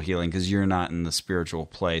spiritual healing because you're not in the spiritual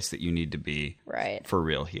place that you need to be Right. for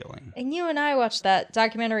real healing. And you and I watched that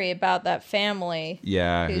documentary about that family.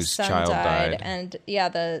 Yeah, whose whose son child died. And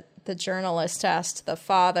the journalist asked the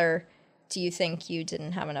father, do you think you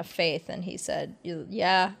didn't have enough faith? And he said,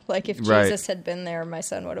 yeah, like if Right. Jesus had been there, my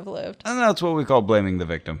son would have lived. And that's what we call blaming the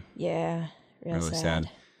victim. Yeah, Really sad.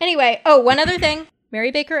 Anyway, one other thing. Mary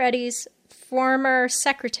Baker Eddy's former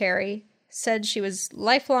secretary said she was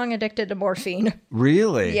lifelong addicted to morphine.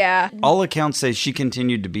 Really? Yeah. All accounts say she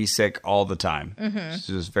continued to be sick all the time. Mm-hmm.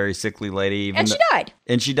 She was a very sickly lady. And she died.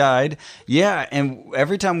 And she died. Yeah, and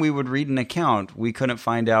every time we would read an account, we couldn't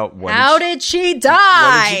find out How did she die?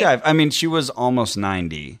 Why did she die? I mean, she was almost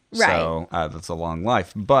 90, Right. so that's a long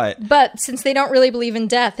life. But since they don't really believe in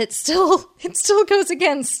death, it still goes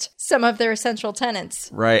against some of their essential tenets.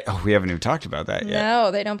 right, we haven't even talked about that yet.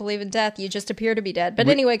 No, they don't believe in death. You just appear to be dead. But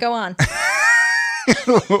anyway, go on.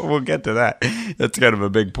 We'll get to that. That's kind of a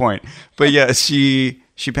big point. But yeah, she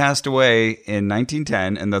passed away in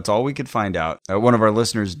 1910, and that's all we could find out. One of our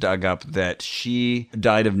listeners dug up that she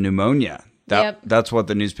died of pneumonia. That's what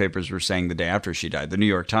the newspapers were saying the day after she died, the New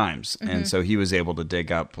York Times. Mm-hmm. And so he was able to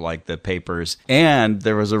dig up the papers. And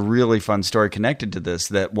there was a really fun story connected to this,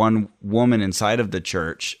 that one woman inside of the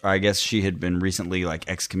church, I guess she had been recently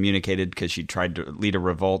excommunicated because she tried to lead a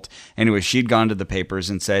revolt. Anyway, she'd gone to the papers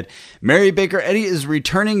and said, Mary Baker Eddy is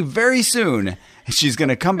returning very soon. She's going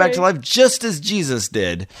to come back to life just as Jesus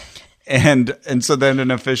did. And so then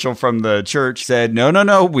an official from the church said,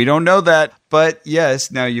 no, we don't know that. But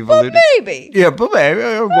yes, now you've alluded. Maybe. Yeah, but maybe.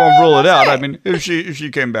 I won't rule it out. I mean, if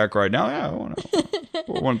she came back right now, yeah, I want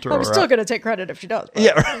to throw her I'm still out. going to take credit if she does. But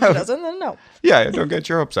Yeah, if she doesn't, then no. Yeah, don't get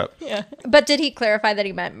your hopes up. Yeah. But did he clarify that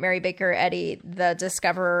he meant Mary Baker Eddy, the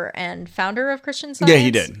discoverer and founder of Christian Science? Yeah,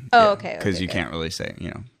 he did. Oh, okay. Because you good. can't really say,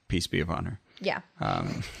 peace be upon her. Yeah.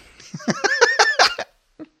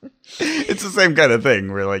 It's the same kind of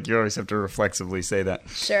thing where you always have to reflexively say that.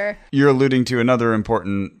 Sure. You're alluding to another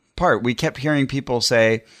important part. We kept hearing people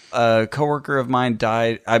say, a coworker of mine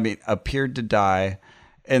appeared to die.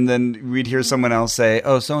 And then we'd hear someone else say,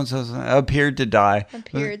 oh, so-and-so appeared to die.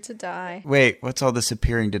 Appeared to die. Wait, what's all this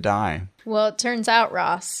appearing to die? Well, it turns out,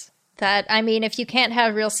 Ross, that, if you can't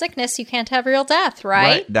have real sickness, you can't have real death,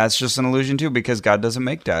 right? That's just an illusion too, because God doesn't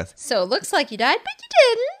make death. So it looks like you died, but you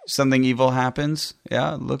didn't. Something evil happens.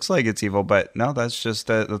 Yeah, it looks like it's evil, but no, that's just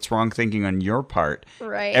that's wrong thinking on your part.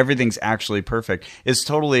 Right. Everything's actually perfect. It's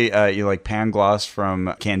totally you like Pangloss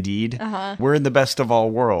from Candide. Uh-huh. We're in the best of all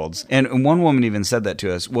worlds. And one woman even said that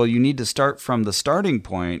to us. Well, you need to start from the starting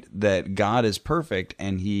point that God is perfect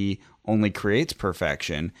and he only creates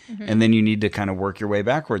perfection, and then you need to kind of work your way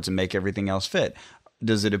backwards and make everything else fit.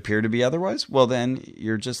 Does it appear to be otherwise? Well, then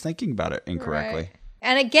you're just thinking about it incorrectly. Right.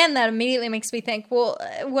 And again, that immediately makes me think, well,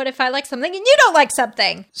 what if I like something and you don't like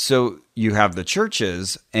something? So you have the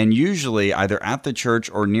churches, and usually either at the church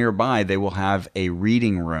or nearby, they will have a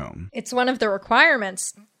reading room. It's one of the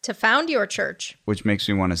requirements to found your church. Which makes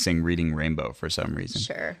me want to sing Reading Rainbow for some reason.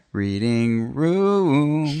 Sure. Reading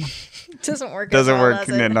room. Doesn't work. Doesn't as well, work.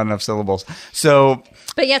 does it? Not enough syllables. So,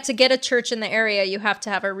 but yeah, to get a church in the area, you have to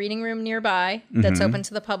have a reading room nearby that's open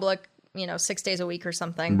to the public, 6 days a week or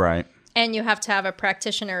something. right. And you have to have a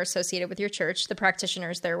practitioner associated with your church. The practitioner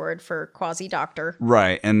is their word for quasi-doctor.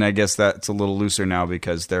 Right. And I guess that's a little looser now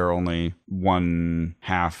because there are only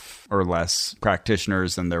 1/2 or less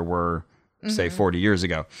practitioners than there were, say, 40 years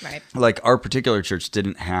ago. Right. Like our particular church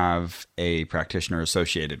didn't have a practitioner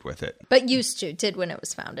associated with it. But did when it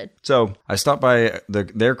was founded. So I stopped by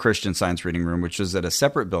their Christian Science reading room, which was at a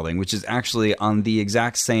separate building, which is actually on the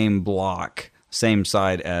exact same block, same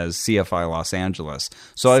side as CFI Los Angeles.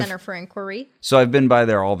 So Center for Inquiry. So I've been by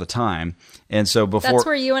there all the time. And so before... That's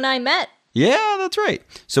where you and I met Yeah, that's right.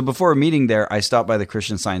 So before a meeting there, I stopped by the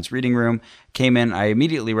Christian Science reading room, came in. I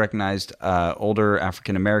immediately recognized an older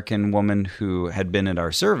African-American woman who had been at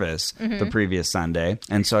our service the previous Sunday.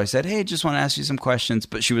 And so I said, hey, just want to ask you some questions.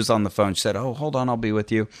 But she was on the phone. She said, oh, hold on, I'll be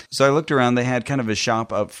with you. So I looked around. They had kind of a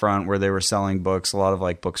shop up front where they were selling books, a lot of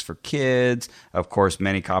like books for kids. Of course,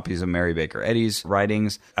 many copies of Mary Baker Eddy's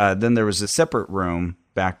writings. Then there was a separate room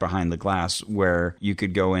back behind the glass where you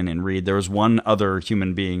could go in and read. There was one other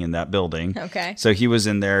human being in that building. Okay. So he was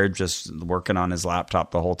in there just working on his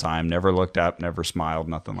laptop the whole time, never looked up, never smiled,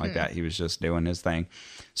 nothing like that. He was just doing his thing.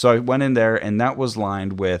 So I went in there, and that was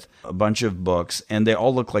lined with a bunch of books, and they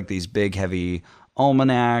all looked like these big, heavy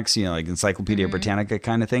almanacs, like Encyclopedia Britannica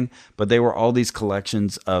kind of thing. But they were all these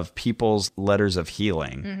collections of people's letters of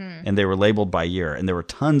healing, and they were labeled by year. And there were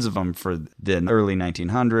tons of them for the early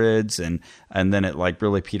 1900s, and then it like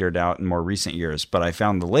really petered out in more recent years. But I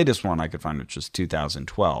found the latest one I could find, which was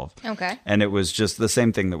 2012. Okay. And it was just the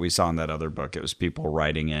same thing that we saw in that other book. It was people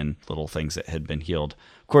writing in little things that had been healed.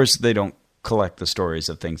 Of course, they don't collect the stories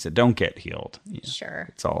of things that don't get healed. Sure.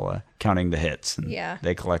 It's all counting the hits. And Yeah.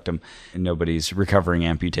 They collect them. And nobody's recovering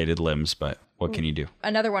amputated limbs, but what can you do?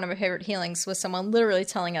 Another one of my favorite healings was someone literally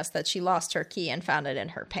telling us that she lost her key and found it in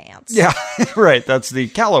her pants. Yeah, right. That's the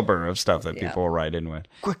caliber of stuff that people write in with.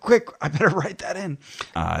 Quick, I better write that in.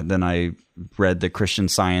 Then I read the Christian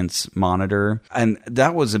Science Monitor, and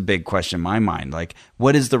that was a big question in my mind. Like,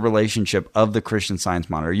 what is the relationship of the Christian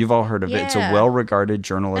Science Monitor? You've all heard of it. It's a Yeah. well-regarded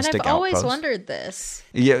journalistic And I've always outpost. wondered this.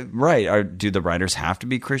 Yeah, right. Do the writers have to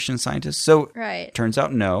be Christian scientists? So, Right. turns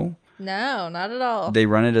out no. No, not at all. They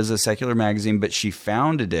run it as a secular magazine, but she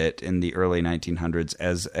founded it in the early 1900s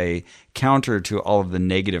as a counter to all of the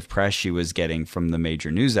negative press she was getting from the major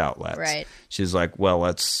news outlets. Right. She's like, well,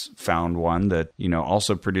 let's found one that,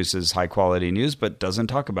 also produces high quality news, but doesn't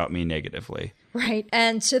talk about me negatively. Right.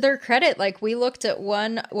 And to their credit, like we looked at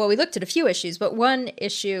a few issues, but one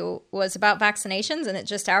issue was about vaccinations, and it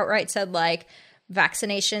just outright said like,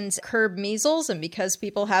 vaccinations curb measles, and because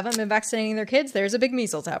people haven't been vaccinating their kids, there's a big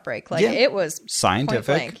measles outbreak. Like it was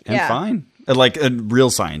scientific and fine. Like a real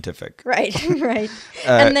scientific. Right, right.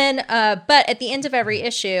 And then, but at the end of every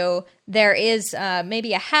issue, there is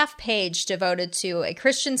maybe a half page devoted to a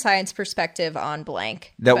Christian Science perspective on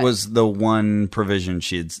blank. That was the one provision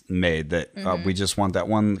she had made, that we just want that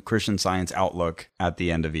one Christian Science outlook at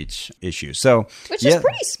the end of each issue. So, which is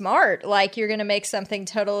pretty smart. Like, you're going to make something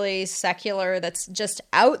totally secular that's just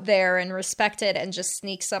out there and respected and just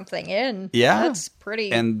sneak something in. Yeah. That's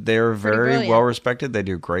pretty. And they're very brilliant. well respected. They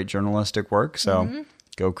do great journalistic work. So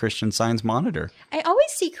go Christian Science Monitor. I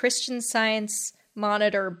always see Christian Science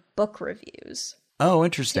Monitor book reviews. Oh,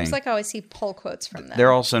 interesting. Seems like I always see pull quotes from them.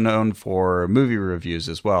 They're also known for movie reviews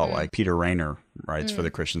as well. Like Peter Rayner writes for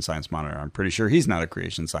the Christian Science Monitor. I'm pretty sure he's not a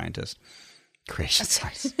creation scientist. Creation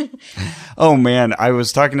science. Oh, man. I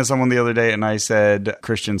was talking to someone the other day and I said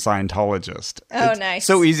Christian Scientologist. Oh, it's nice.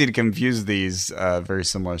 so easy to confuse these very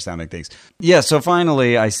similar sounding things. Yeah, so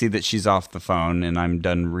finally I see that she's off the phone and I'm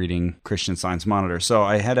done reading Christian Science Monitor. So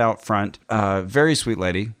I head out front. Very sweet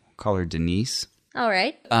lady. Call her Denise. All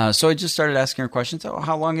right. So I just started asking her questions. Oh,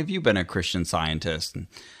 how long have you been a Christian Scientist?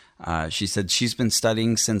 And she said she's been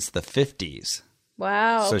studying since the 50s.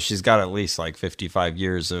 Wow. So she's got at least like 55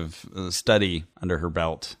 years of study under her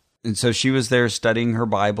belt. And so she was there studying her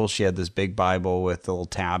Bible. She had this big Bible with little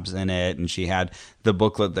tabs in it. And she had the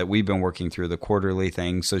booklet that we've been working through, the quarterly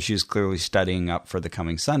thing. So she's clearly studying up for the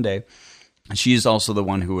coming Sunday. She's also the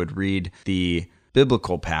one who would read the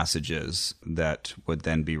biblical passages that would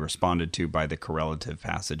then be responded to by the correlative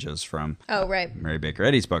passages from Mary Baker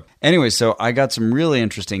Eddy's book. Anyway, so I got some really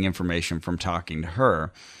interesting information from talking to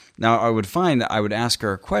her. Now, I would ask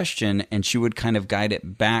her a question, and she would kind of guide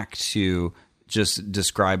it back to just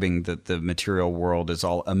describing that the material world is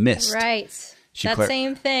all a mist. Right.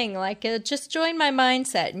 Same thing. Like, just join my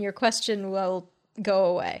mindset, and your question will go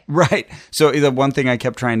away. Right. So the one thing I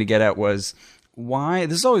kept trying to get at was, why?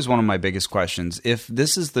 This is always one of my biggest questions. If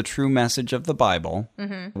this is the true message of the Bible,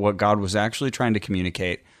 what God was actually trying to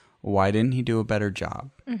communicate, why didn't he do a better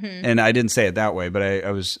job? And I didn't say it that way, but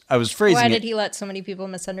I was phrasing it. Why did he let so many people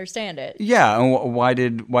misunderstand it? Yeah, and why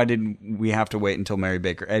did we have to wait until Mary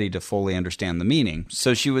Baker Eddy to fully understand the meaning?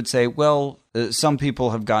 So she would say, well, some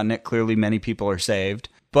people have gotten it. Clearly, many people are saved,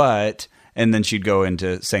 but... And then she'd go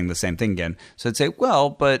into saying the same thing again. So I'd say, well,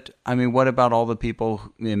 but I mean, what about all the people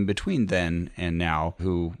in between then and now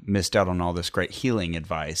who missed out on all this great healing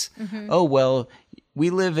advice? Oh, well,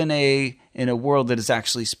 we live in a world that is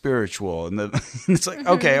actually spiritual. And it's like,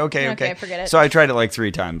 okay. Forget it. So I tried it like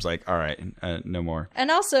 3 times, like, all right, no more.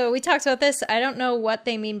 And also, we talked about this. I don't know what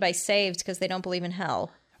they mean by saved because they don't believe in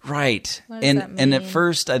hell. Right. What does that And at mean?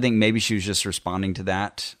 first, I think maybe she was just responding to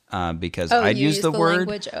that because Oh, I'd you used used the the word.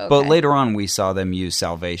 language? Okay. But later on, we saw them use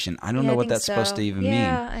salvation. I don't know I what think that's supposed to even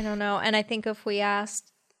Yeah, I don't know. And I think if we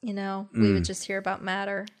asked, we would just hear about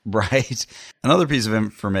matter. mean. Right. Another piece of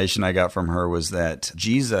information I got from her was that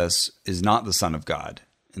Jesus is not the Son of God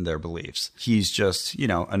in their beliefs. He's just,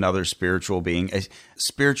 another spiritual being, a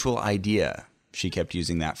spiritual idea. She kept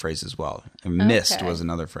using that phrase as well. And mist Okay. was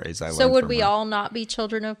another phrase I learned So would from we her. all not be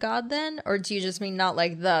children of God then? Or do you just mean not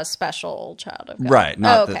like the special child of God? Right.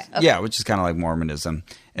 Not okay. Yeah, which is kind of like Mormonism.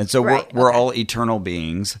 And so Right, we're okay. all eternal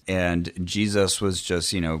beings, and Jesus was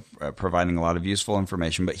just, providing a lot of useful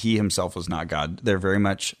information, but he himself was not God. They're very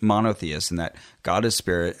much monotheists in that God is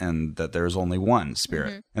spirit and that there's only one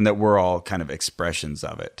spirit, Mm-hmm. and that we're all kind of expressions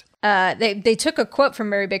of it. They took a quote from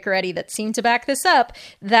Mary Baker Eddy that seemed to back this up,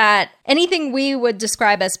 that anything we would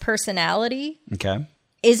describe as personality Okay.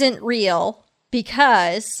 isn't real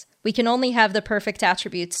because we can only have the perfect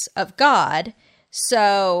attributes of God.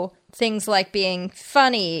 So things like being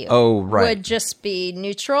funny would just be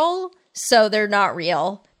neutral, so they're not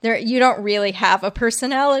real. You don't really have a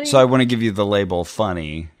personality. So I want to give you the label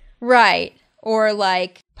funny. Right. Or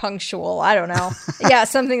like punctual. I don't know. Yeah,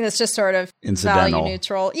 something that's just sort of Incidental. value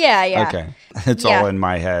neutral. Yeah. Okay. It's Yeah. all in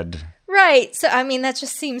my head. Right. So, I mean, that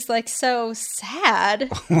just seems like so sad.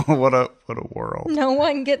 What a world. No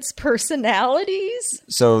one gets personalities.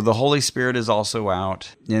 So the Holy Spirit is also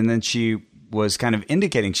out. And then she was kind of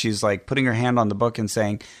indicating, she's like putting her hand on the book and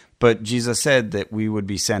saying, but Jesus said that we would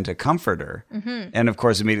be sent a comforter. Mm-hmm. And of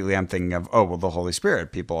course, immediately I'm thinking of, the Holy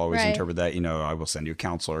Spirit. People always Right. interpret that, I will send you a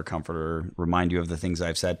counselor, a comforter, remind you of the things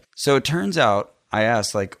I've said. So it turns out, I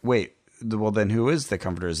asked like, wait, well then who is the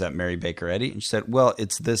comforter? Is that Mary Baker Eddy? And she said, well,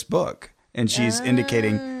 it's this book. And she's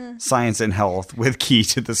indicating science and health with key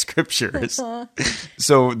to the scriptures.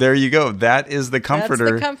 So there you go. That is the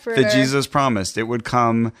comforter, comforter. that Jesus promised. It would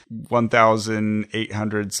come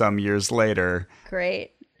 1,800 some years later.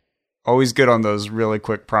 Great. Always good on those really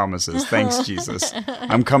quick promises. Thanks, Jesus.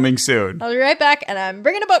 I'm coming soon. I'll be right back, and I'm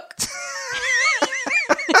bringing a book.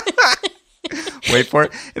 Wait for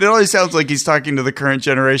it. And it always sounds like he's talking to the current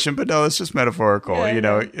generation, but no, it's just metaphorical.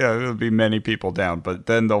 Yeah, There'll be many people down, but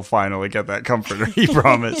then they'll finally get that comforter he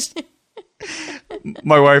promised.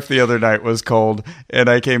 My wife the other night was cold, and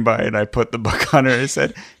I came by and I put the book on her and I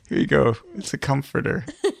said, here you go. It's a comforter.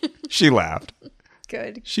 She laughed.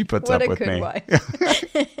 Good. She puts What up a with good me.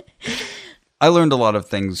 wife. I learned a lot of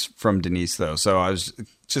things from Denise, though. So I was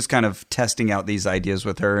just kind of testing out these ideas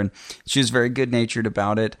with her, and she was very good-natured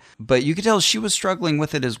about it. But you could tell she was struggling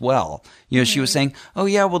with it as well. She was saying, oh,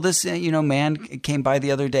 yeah, well, this, man came by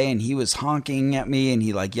the other day, and he was honking at me, and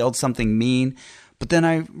he, yelled something mean. But then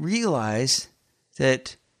I realized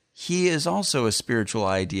that he is also a spiritual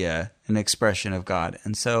idea, an expression of God.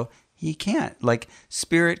 And so he can't.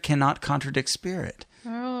 Spirit cannot contradict spirit.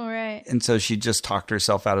 Oh, right. And so she just talked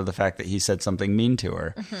herself out of the fact that he said something mean to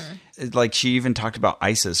her. Mm-hmm. She even talked about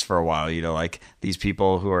ISIS for a while, these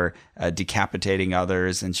people who are decapitating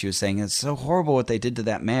others. And she was saying, it's so horrible what they did to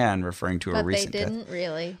that man, referring to a recent death. But they didn't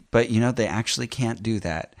really. But, they actually can't do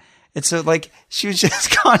that. And so, she was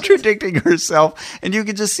just contradicting herself. And you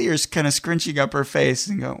could just see her kind of scrunching up her face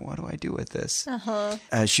and go, what do I do with this?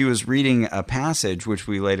 She was reading a passage, which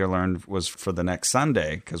we later learned was for the next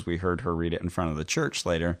Sunday, because we heard her read it in front of the church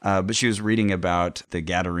later. But she was reading about the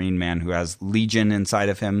Gadarene man who has legion inside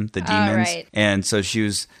of him, the demons. Right. And so she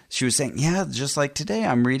was saying, yeah, just like today,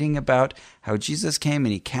 I'm reading about how Jesus came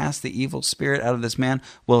and he cast the evil spirit out of this man.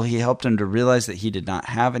 Well, he helped him to realize that he did not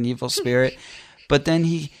have an evil spirit. But then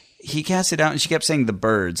he cast it out, and she kept saying the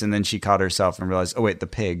birds, and then she caught herself and realized, oh, wait, the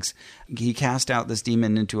pigs. He cast out this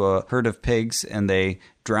demon into a herd of pigs, and they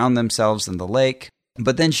drowned themselves in the lake.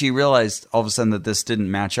 But then she realized all of a sudden that this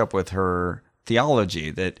didn't match up with her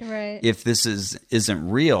theology, that if this isn't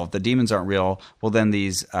real, if the demons aren't real, well, then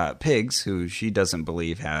these pigs, who she doesn't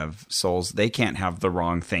believe have souls, they can't have the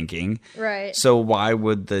wrong thinking. Right. So why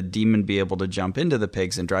would the demon be able to jump into the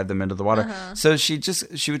pigs and drive them into the water? So she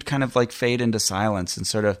would kind of fade into silence and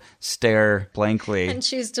sort of stare blankly. And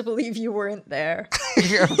choose to believe you weren't there.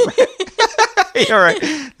 You're right. You're right.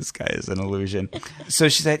 This guy is an illusion. So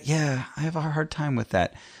she said, yeah, I have a hard time with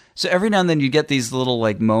that. So every now and then you get these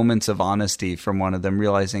little moments of honesty from one of them,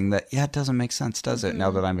 realizing that, yeah, it doesn't make sense, does it?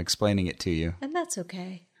 Now that I'm explaining it to you. And that's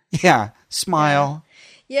okay. Yeah. Smile.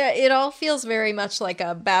 Yeah, it all feels very much like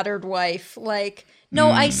a battered wife. No,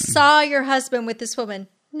 I saw your husband with this woman.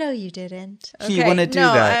 No, you didn't. He wouldn't do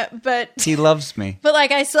that. But He loves me. But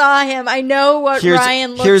like I saw him, I know what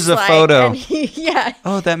Ryan looks like. Here's a photo. And yeah.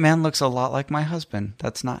 Oh, that man looks a lot like my husband.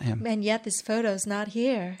 That's not him. And yet this photo's not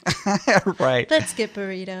here. Right. Let's get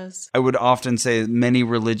burritos. I would often say many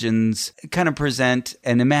religions kind of present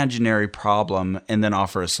an imaginary problem and then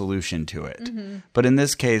offer a solution to it. Mm-hmm. But in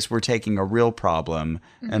this case, we're taking a real problem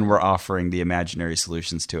and we're offering the imaginary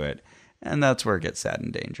solutions to it. And that's where it gets sad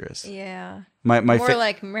and dangerous. Yeah. More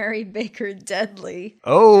like Mary Baker Deadly.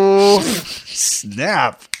 Oh,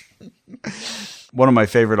 snap. One of my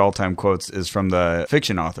favorite all-time quotes is from the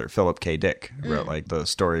fiction author, Philip K. Dick, who wrote like the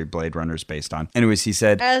story Blade Runner's based on. Anyways, he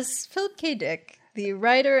said, as Philip K. Dick, the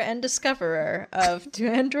writer and discoverer of Do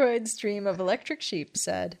Androids Dream of Electric Sheep,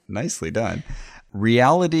 said, nicely done.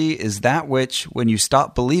 Reality is that which, when you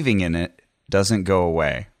stop believing in it, doesn't go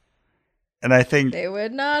away. And I think they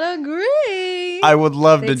would not agree. I would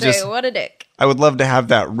love They'd to say, what a dick. I would love to have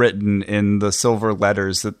that written in the silver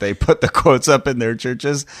letters that they put the quotes up in their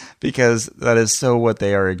churches, because that is so what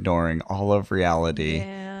they are ignoring, all of reality.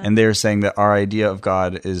 Yeah. And they're saying that our idea of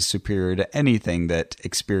God is superior to anything that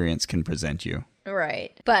experience can present you.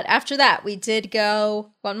 Right. But after that, we did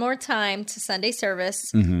go one more time to Sunday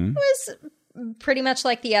service. Mm-hmm. It was pretty much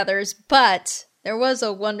like the others, but there was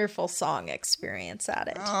a wonderful song experience at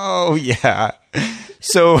it. Oh, yeah.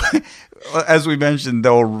 So, as we mentioned,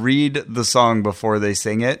 they'll read the song before they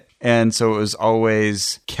sing it. And so it was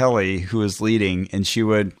always Kelly who was leading, and she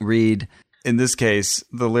would read, in this case,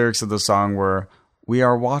 the lyrics of the song were, we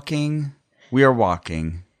are walking, we are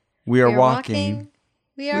walking, we are walking,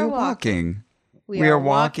 we are walking. We are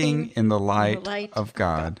walking in the light of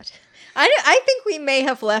God. I think we may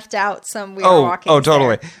have left out some we are walking. Oh,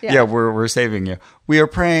 totally. There. Yeah, we're saving you. We are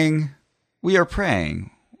praying. We are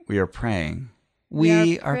praying. We are praying.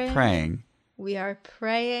 We are praying. We are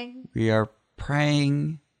praying. We are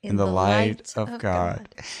praying in the light of God.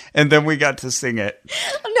 And then we got to sing it.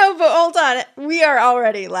 No, but hold on. We are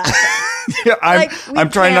already laughing. Yeah, I'm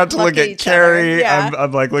trying not to look at Carrie. Yeah.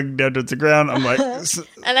 I'm like looking down to the ground. I'm like,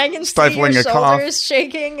 and I can stifling see your a cough. shoulders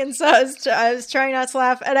shaking, and so I was trying not to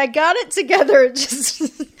laugh, and I got it together. Just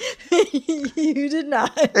you did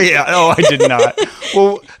not. Yeah. Oh, I did not.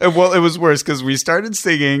 Well, it was worse because we started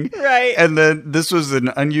singing, right, and then this was an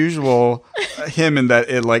unusual hymn in that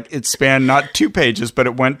it spanned not 2 pages, but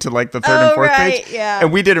it went to like the third and fourth page. Yeah.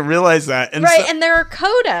 And we didn't realize that. And right, and there are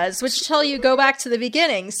codas which tell you go back to the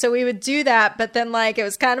beginning. So we would do that, but then like it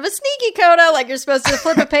was kind of a sneaky coda, like you're supposed to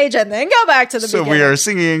flip a page and then go back to the beginning. So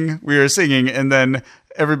we are singing, and then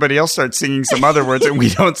everybody else starts singing some other words, and we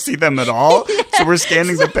don't see them at all. Yeah. So we're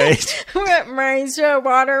scanning the page. Marisa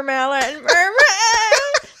watermelon.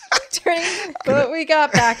 But we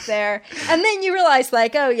got back there, and then you realize,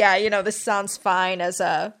 like, oh yeah, this sounds fine as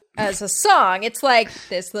a song. It's like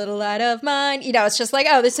this little light of mine. It's just like,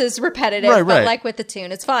 oh, this is repetitive, right. But like with the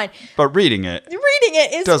tune, it's fine. But reading it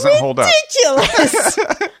is doesn't hold up. Ridiculous.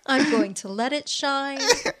 I'm going to let it shine.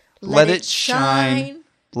 Let it shine.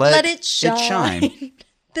 Let it shine.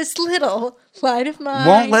 This little light of mine.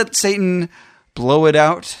 Won't let Satan blow it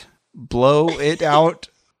out. Blow it out.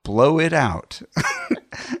 Blow it out.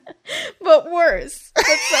 But worse. But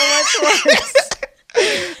so much worse.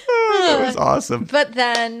 That was awesome. But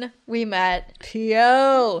then we met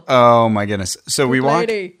P.O. Oh my goodness. So we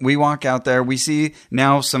lady. walk out there. We see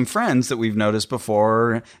now some friends that we've noticed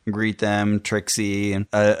before, greet them, Trixie, and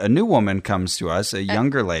a new woman comes to us, a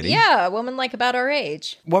younger lady. Yeah, a woman like about our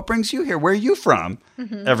age. What brings you here? Where are you from?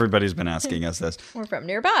 Mm-hmm. Everybody's been asking us this. We're from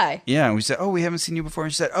nearby. Yeah, and we said, oh, we haven't seen you before.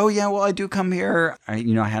 And she said, oh yeah, well, I do come here. I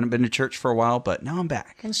hadn't been to church for a while, but now I'm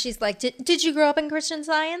back. And she's like, did you grow up in Christian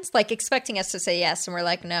Science? Like expecting us to say yes. And we're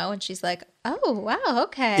like, no. And she's like, oh, wow,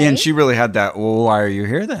 okay. And she really had that, well, why are you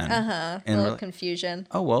here then? A little confusion.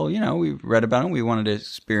 Oh, well, we read about it. We wanted to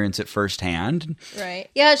experience it firsthand. Right.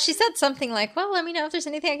 Yeah, she said something like, well, let me know if there's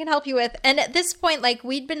anything I can help you with. And at this point, like,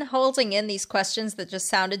 we'd been holding in these questions that just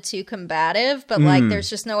sounded too combative, but like, there's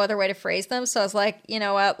just no other way to phrase them. So I was like, you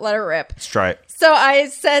know what, let her rip. Let's try it. So I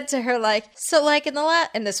said to her, like, so like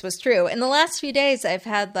and this was true, in the last few days, I've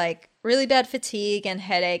had like really bad fatigue and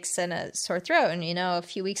headaches and a sore throat. And, a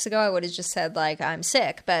few weeks ago, I would have just said, like, I'm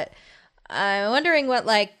sick. But I'm wondering what,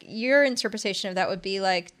 like, your interpretation of that would be.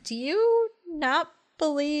 Like, do you not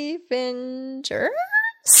believe in germs?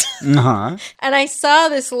 Uh-huh. And I saw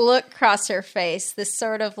this look cross her face, this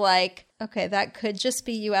sort of like, okay, that could just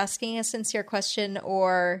be you asking a sincere question,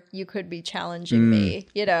 or you could be challenging me,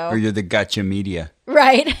 Or you're the gotcha media.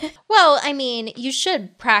 Right. Well, I mean, you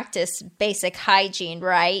should practice basic hygiene,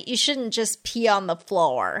 right? You shouldn't just pee on the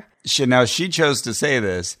floor. Now, she chose to say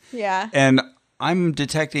this. Yeah. And I'm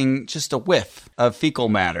detecting just a whiff of fecal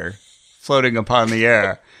matter floating upon the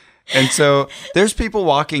air. And so there's people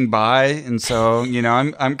walking by, and so,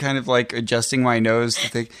 I'm kind of like adjusting my nose to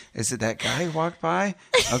think, is it that guy who walked by?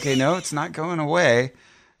 Okay, no, it's not going away.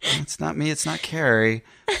 It's not me, it's not Carrie.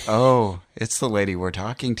 Oh, it's the lady we're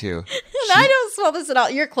talking to. I don't smell this at all.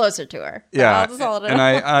 You're closer to her. Yeah, I'll smell it and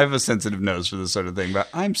I have a sensitive nose for this sort of thing, but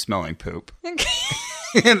I'm smelling poop.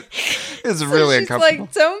 And it's really uncomfortable.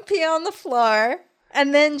 Like, don't pee on the floor.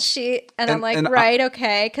 And then I'm like, right,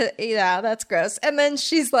 okay, 'cause, yeah, that's gross. And then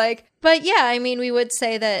she's like, but yeah, I mean, we would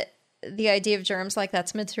say that the idea of germs, like,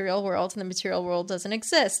 that's material world, and the material world doesn't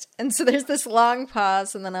exist. And so there's this long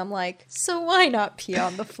pause, and then I'm like, so why not pee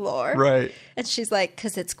on the floor? Right. And she's like,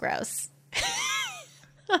 'cause it's gross.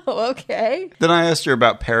 Oh, okay. Then I asked her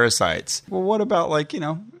about parasites. Well, what about, like,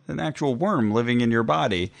 an actual worm living in your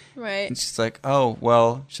body? Right. And she's like, oh,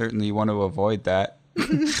 well, certainly you want to avoid that.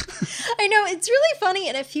 I know, it's really funny.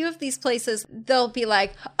 In a few of these places, they'll be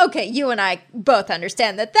like, okay, you and I both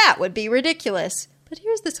understand that would be ridiculous. But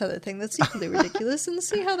here's this other thing that's equally ridiculous, and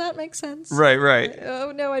see how that makes sense. Right.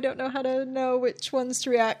 Oh, no, I don't know how to know which ones to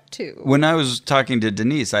react to. When I was talking to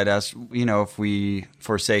Denise, I'd ask, if we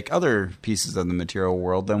forsake other pieces of the material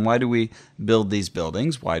world, then why do we build these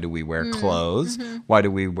buildings? Why do we wear clothes? Mm-hmm. Why do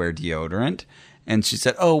we wear deodorant? And she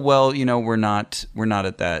said, oh, well, we're not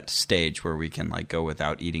at that stage where we can, like, go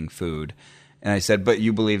without eating food. And I said, but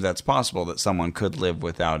you believe that's possible, that someone could live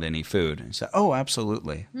without any food? And she said, oh,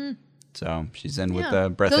 absolutely. So she's in with the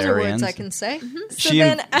breatharians. Those are words I can say.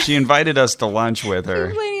 Mm-hmm. She invited us to lunch with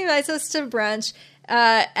her. She invites us to brunch.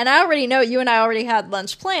 And I already know you and I already had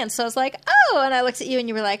lunch planned. So I was like, oh, and I looked at you and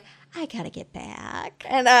you were like, I gotta get back.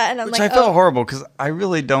 And I'm Which like, I felt horrible because I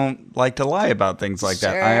really don't like to lie about things like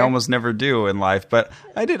that. I almost never do in life, but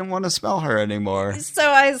I didn't want to smell her anymore. So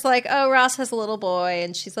I was like, oh, Ross has a little boy.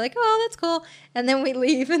 And she's like, oh, that's cool. And then we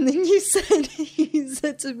leave. And then you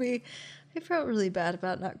said to me, I felt really bad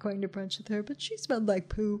about not going to brunch with her, but she smelled like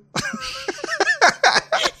poo.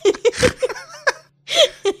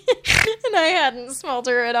 And I hadn't smelled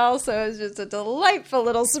her at all, so it was just a delightful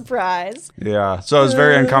little surprise. Yeah, so I was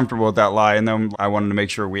very uncomfortable with that lie, and then I wanted to make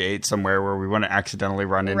sure we ate somewhere where we wouldn't accidentally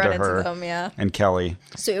run into her them, yeah. and Kelly.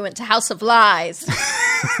 So we went to House of Lies.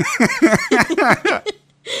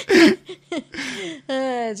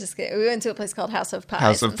 Just kidding. We went to a place called House of Pies.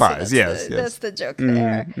 House of Pies, so yes. That's the joke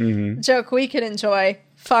there. Mm-hmm. Joke we could enjoy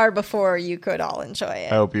far before you could all enjoy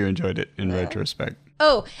it. I hope you enjoyed it in retrospect.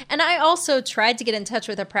 Oh, and I also tried to get in touch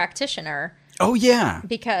with a practitioner. Oh, yeah.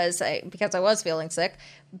 Because I was feeling sick.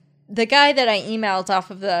 The guy that I emailed off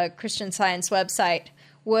of the Christian Science website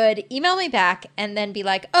would email me back and then be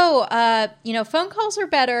like, phone calls are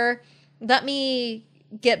better. Let me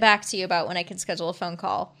get back to you about when I can schedule a phone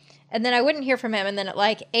call. And then I wouldn't hear from him. And then at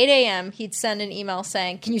like 8 a.m., he'd send an email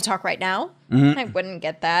saying, can you talk right now? Mm-hmm. I wouldn't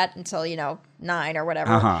get that until, 9 or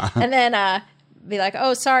whatever. Uh-huh. And then be like,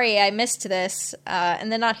 oh, sorry, I missed this.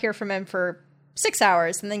 And then not hear from him for 6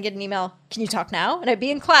 hours and then get an email, can you talk now? And I'd be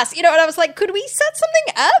in class. And I was like, could we set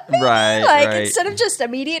something up? Maybe? Right. Instead of just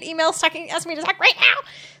immediate emails asking me to talk right now.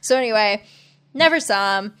 So anyway, never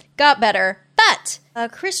saw him. Got better. But a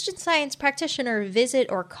Christian Science practitioner visit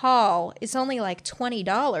or call is only like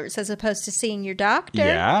 $20 as opposed to seeing your doctor.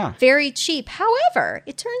 Yeah. Very cheap. However,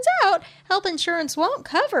 it turns out health insurance won't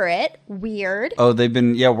cover it. Weird. Oh, they've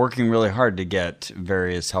been, working really hard to get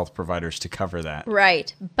various health providers to cover that.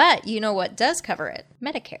 Right. But you know what does cover it?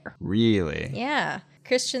 Medicare. Really? Yeah.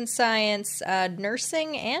 Christian Science,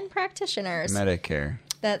 nursing, and practitioners. Medicare.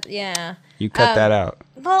 You cut that out.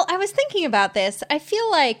 Well, I was thinking about this. I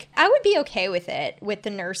feel like I would be okay with it, with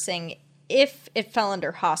the nursing, if it fell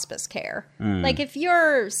under hospice care. Like, if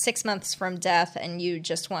you're 6 months from death and you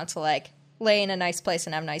just want to, like, lay in a nice place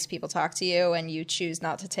and have nice people talk to you and you choose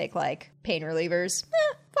not to take, like, pain relievers,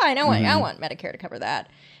 fine. I want Medicare to cover that.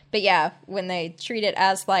 But, yeah, when they treat it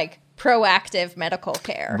as, like, proactive medical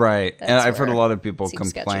care. Right. And I've heard a lot of people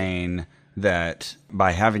complain that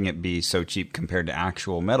by having it be so cheap compared to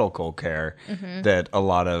actual medical care, that a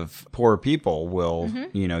lot of poor people will,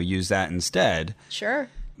 use that instead. Sure.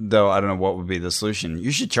 Though I don't know what would be the solution.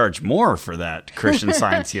 You should charge more for that Christian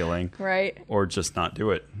Science healing. Right. Or just not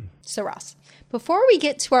do it. So, Ross, before we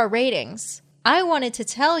get to our ratings, I wanted to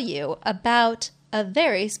tell you about a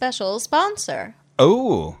very special sponsor.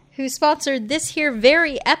 Oh. Who sponsored this here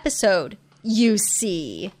very episode, you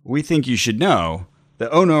see. We think you should know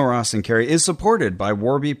that Oh No, Ross and Carrie is supported by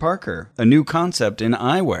Warby Parker, a new concept in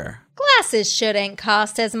eyewear. Glasses shouldn't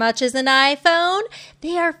cost as much as an iPhone.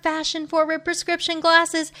 They are fashion-forward prescription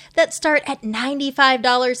glasses that start at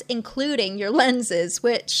 $95, including your lenses,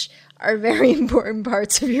 which are very important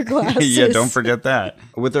parts of your glasses. Yeah, don't forget that.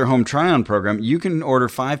 With their home try-on program, you can order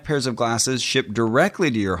 5 pairs of glasses shipped directly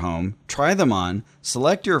to your home, try them on,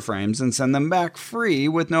 select your frames, and send them back free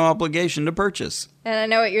with no obligation to purchase. And I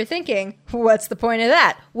know what you're thinking. What's the point of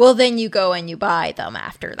that? Well, then you go and you buy them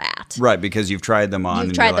after that. Right, because you've tried them on.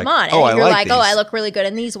 You've tried them on. And Oh, you're like, these. oh, I look really good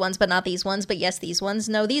in these ones, but not these ones. But yes, these ones.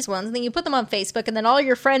 No, these ones. And then you put them on Facebook, and then all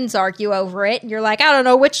your friends argue over it. And you're like, I don't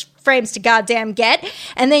know which frames to goddamn get.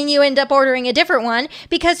 And then you end up ordering a different one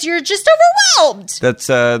because you're just overwhelmed.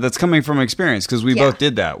 That's coming from experience, because we both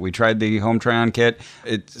did that. We tried the home try-on kit.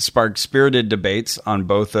 It sparked spirited debates on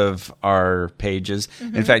both of our pages.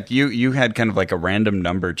 Mm-hmm. In fact, you had kind of like a random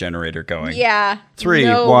number generator going. Yeah. 3,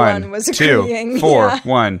 no 1, one was 2, agreeing. 4, Yeah.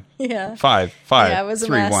 1, Yeah. 5, Yeah, it was a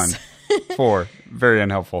 3, mess. 1, 4. Very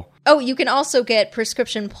unhelpful. Oh, you can also get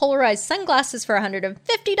prescription polarized sunglasses for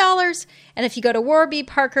 $150. And if you go to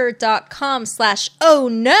warbyparker.com/oh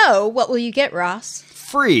no, what will you get, Ross?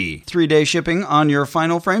 Free 3-day shipping on your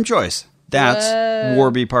final frame choice. That's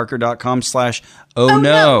warbyparker.com/oh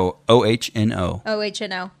no. OHNO.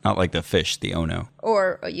 OHNO. Not like the fish, the oh no.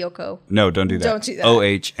 Or Yoko. No, don't do that. Don't do that.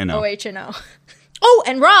 OHNO. OHNO. Oh,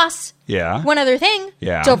 and Ross. Yeah. One other thing.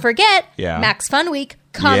 Yeah. Don't forget. Yeah. Max Fun Week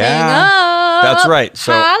coming Yeah. up. That's right.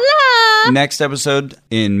 So Holla. next episode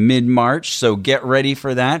in mid-March. So get ready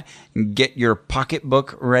for that. Get your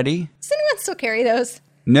pocketbook ready. Does anyone still carry those?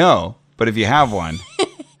 No, but if you have one,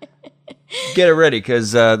 get it ready,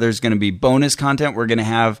 because there's going to be bonus content. We're going to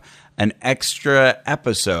have an extra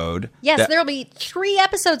episode. Yes, there'll be 3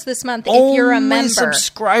 episodes this month if you're a Only member.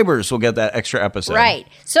 subscribers will get that extra episode. Right.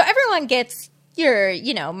 So everyone gets your,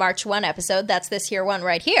 March 1 episode. That's this here one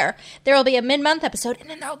right here. There will be a mid-month episode, and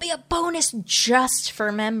then there'll be a bonus just for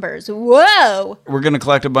members. Whoa! We're going to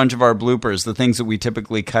collect a bunch of our bloopers, the things that we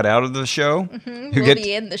typically cut out of the show. We'll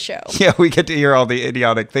be in the show. Yeah, we get to hear all the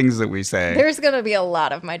idiotic things that we say. There's going to be a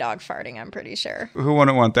lot of my dog farting, I'm pretty sure. Who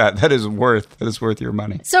wouldn't want that? That is worth your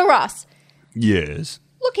money. So, Ross, Yes.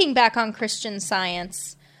 looking back on Christian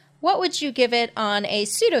Science, what would you give it on a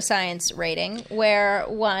pseudoscience rating where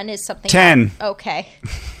 1 is something... 10. Okay.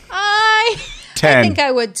 I 10. think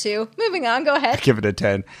I would too. Moving on, go ahead. Give it a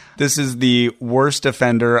 10. This is the worst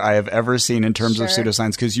offender I have ever seen in terms of Sure.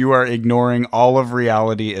 pseudoscience, because you are ignoring all of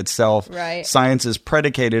reality itself. Right. Science is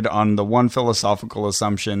predicated on the one philosophical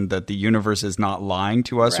assumption that the universe is not lying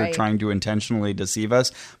to us or Right. trying to intentionally deceive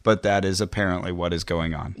us, but that is apparently what is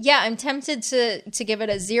going on. Yeah, I'm tempted to give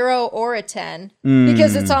it a 0 or a 10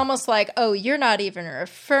 because it's almost like, oh, you're not even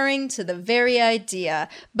referring to the very idea.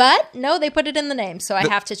 But no, they put it in the name, so I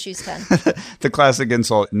have to choose 10. The classic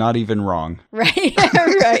insult, not even wrong. Right,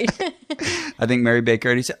 right. I think Mary Baker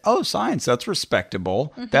Eddy said, oh, science, that's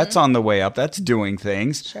respectable. That's on the way up. That's doing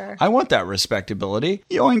things. Sure. I want that respectability.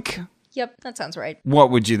 Yoink. Yep, that sounds right.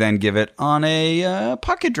 What would you then give it on a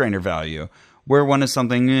pocket drainer value? Where 1 is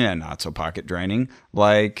something not so pocket draining,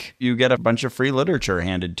 like you get a bunch of free literature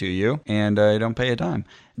handed to you and don't pay a dime.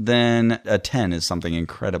 Then a 10 is something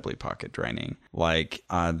incredibly pocket draining, like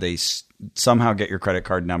they somehow get your credit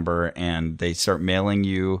card number and they start mailing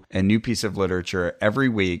you a new piece of literature every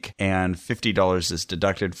week, and $50 is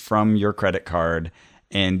deducted from your credit card.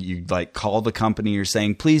 And you call the company, you're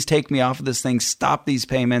saying, please take me off of this thing, stop these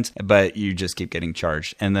payments, but you just keep getting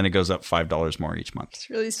charged. And then it goes up $5 more each month. It's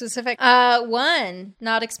really specific. 1,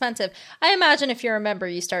 not expensive. I imagine if you're a member,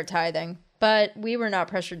 you start tithing. But we were not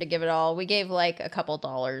pressured to give it all. We gave a couple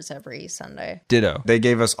dollars every Sunday. Ditto. They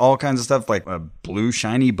gave us all kinds of stuff, like a blue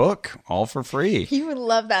shiny book, all for free. You would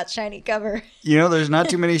love that shiny cover. There's not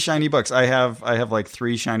too many shiny books. I have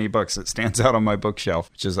 3 shiny books that stands out on my bookshelf,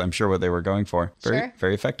 which is, I'm sure, what they were going for. Sure.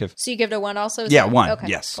 Very effective. So you give it a 1 also? Yeah, 1. Okay,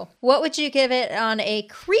 Yes. Cool. What would you give it on a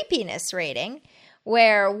creepiness rating,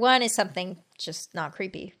 where 1 is something just not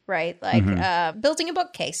creepy, right? Like building a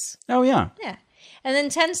bookcase. Oh, yeah. Yeah. And then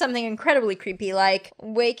 10, something incredibly creepy, like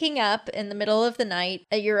waking up in the middle of the night,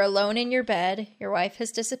 you're alone in your bed, your wife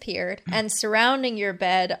has disappeared, and surrounding your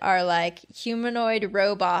bed are humanoid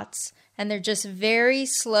robots, and they're just very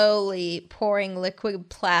slowly pouring liquid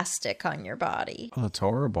plastic on your body. Oh, that's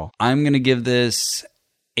horrible. I'm going to give this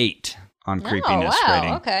 8 on creepiness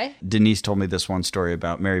rating. Okay. Denise told me this one story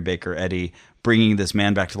about Mary Baker Eddy bringing this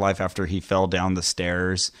man back to life after he fell down the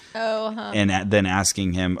stairs. Oh, huh. And then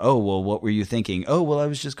asking him, oh, well, what were you thinking? Oh, well, I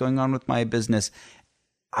was just going on with my business.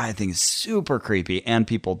 I think it's super creepy, and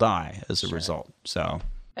people die as a result. So,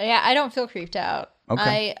 Yeah, I don't feel creeped out.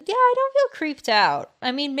 Okay. I don't feel creeped out.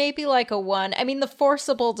 I mean, maybe like a 1. I mean, the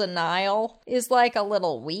forcible denial is like a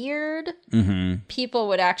little weird. Mm-hmm. People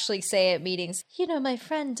would actually say at meetings, my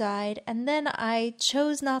friend died, and then I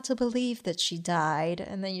chose not to believe that she died.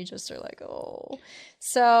 And then you just are like, oh.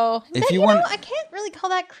 So, If then, you want- I can't really call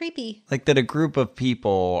that creepy. Like that a group of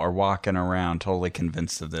people are walking around totally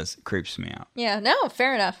convinced of this, it creeps me out. Yeah, no,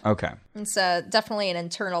 fair enough. Okay. It's definitely an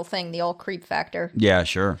internal thing, the old creep factor. Yeah,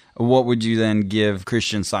 sure. What would you then give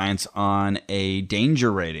Christian Science on a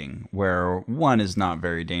danger rating where 1 is not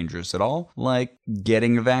very dangerous at all, like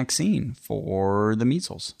getting a vaccine for the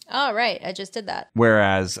measles? Oh, right. I just did that.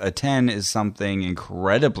 Whereas a 10 is something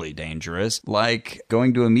incredibly dangerous, like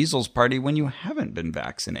going to a measles party when you haven't been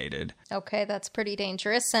vaccinated. Okay, that's pretty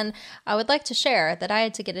dangerous. And I would like to share that I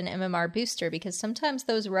had to get an MMR booster because sometimes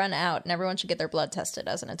those run out and everyone should get their blood tested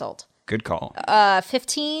as an adult. Good call.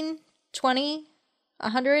 15, 20,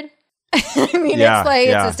 100. I mean, Yeah,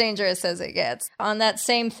 it's as dangerous as it gets. On that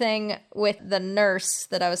same thing with the nurse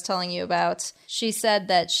that I was telling you about, she said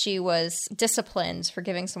that she was disciplined for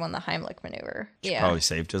giving someone the Heimlich maneuver. Probably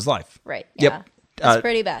saved his life. Right. Yep. Yeah. That's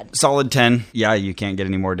pretty bad. Solid 10. Yeah, you can't get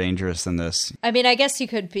any more dangerous than this. I mean, I guess you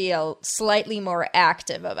could be slightly more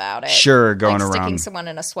active about it. Sure, going like around. sticking someone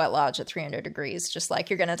in a sweat lodge at 300 degrees, just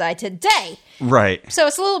like you're going to die today. Right. So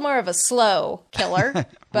it's a little more of a slow killer,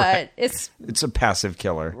 but it's a passive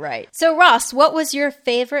killer. right. So Ross, what was your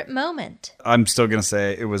favorite moment? I'm still going to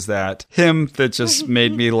say it was that hymn that just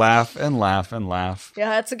made me laugh and laugh and laugh. Yeah,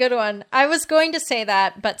 that's a good one. I was going to say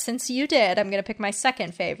that, but since you did, I'm going to pick my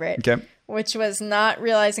second favorite. Okay. Which was not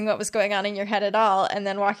realizing what was going on in your head at all, and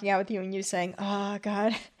then walking out with you and you saying, oh,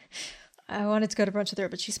 God, I wanted to go to brunch with her,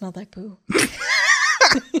 but she smelled like poo. What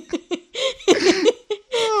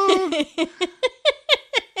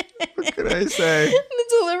could I say? The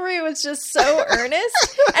delivery was just so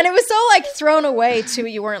earnest, and it was so, like, thrown away, too.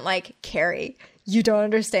 You weren't like, Carrie, you don't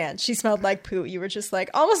understand. She smelled like poo. You were just like,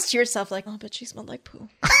 almost to yourself, like, oh, but she smelled like poo.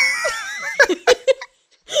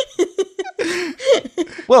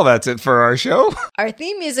 Well, that's it for our show. Our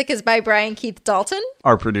theme music is by Brian Keith Dalton.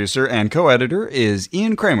 Our producer and co-editor is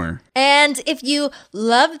Ian Kramer. And if you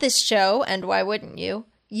love this show, and why wouldn't you,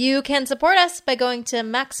 you can support us by going to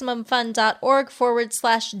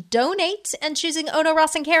MaximumFun.org/donate and choosing Ono,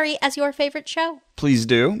 Ross, and Carrie as your favorite show. Please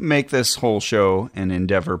do make this whole show an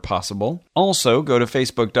endeavor possible. Also, go to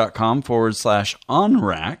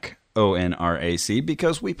Facebook.com/ONRAC. ONRAC,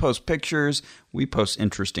 because we post pictures, we post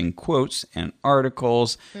interesting quotes and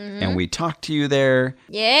articles, and we talk to you there.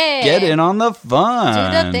 Yeah. Get in on the fun. Do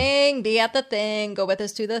the thing, be at the thing, go with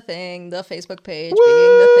us to the thing, the Facebook page Woo!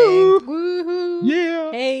 being the thing. Woohoo.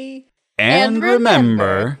 Yeah. Hey. And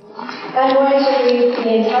remember. I'm going to read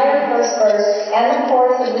the entire first verse and the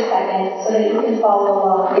chorus of the second so that you can follow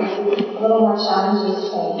along. A little more challenging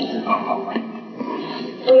thing.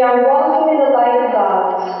 We are walking in the light of God.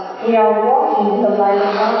 We are walking in the light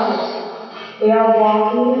of God. We are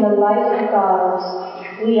walking in the light of God.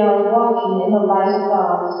 We are walking in the light of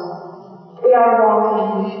God. We are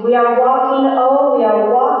walking. We are walking. Oh, we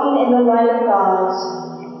are walking in the light of God.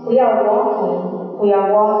 We are walking. We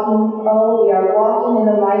are walking. Oh, we are walking in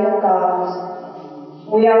the light of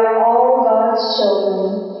God. We are all God's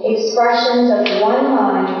children, expressions of one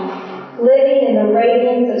mind, living in the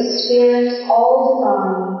radiance of Spirit, all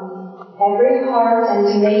divine. Every heart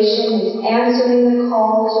and nation is answering the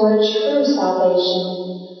call to a true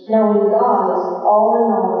salvation, knowing God is all in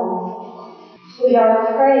all. We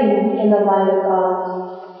are praying in the light of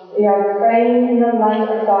God. We are praying in the light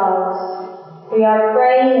of God. We are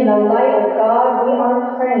praying in the light of God. We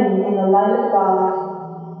are praying in the light of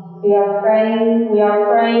God. We are praying,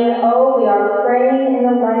 oh, we are praying in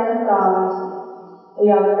the light of God.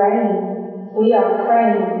 We are praying,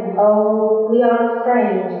 oh, we are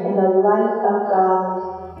praying in the light of God.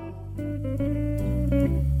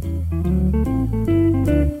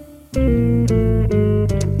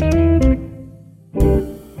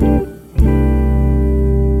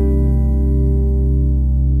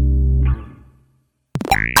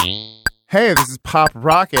 Hey, this is Pop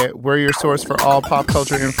Rocket. We're your source for all pop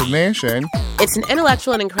culture information. It's an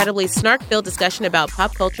intellectual and incredibly snark-filled discussion about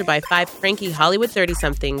pop culture by 5 cranky Hollywood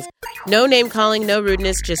 30-somethings. No name-calling, no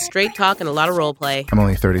rudeness, just straight talk and a lot of role play. I'm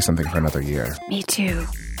only 30-something for another year. Me too.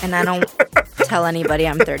 And I don't tell anybody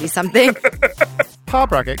I'm 30-something.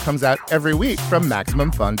 Pop Rocket comes out every week from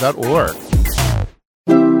MaximumFun.org.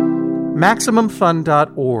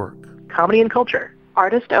 MaximumFun.org. Comedy and culture.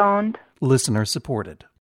 Artist-owned. Listener-supported.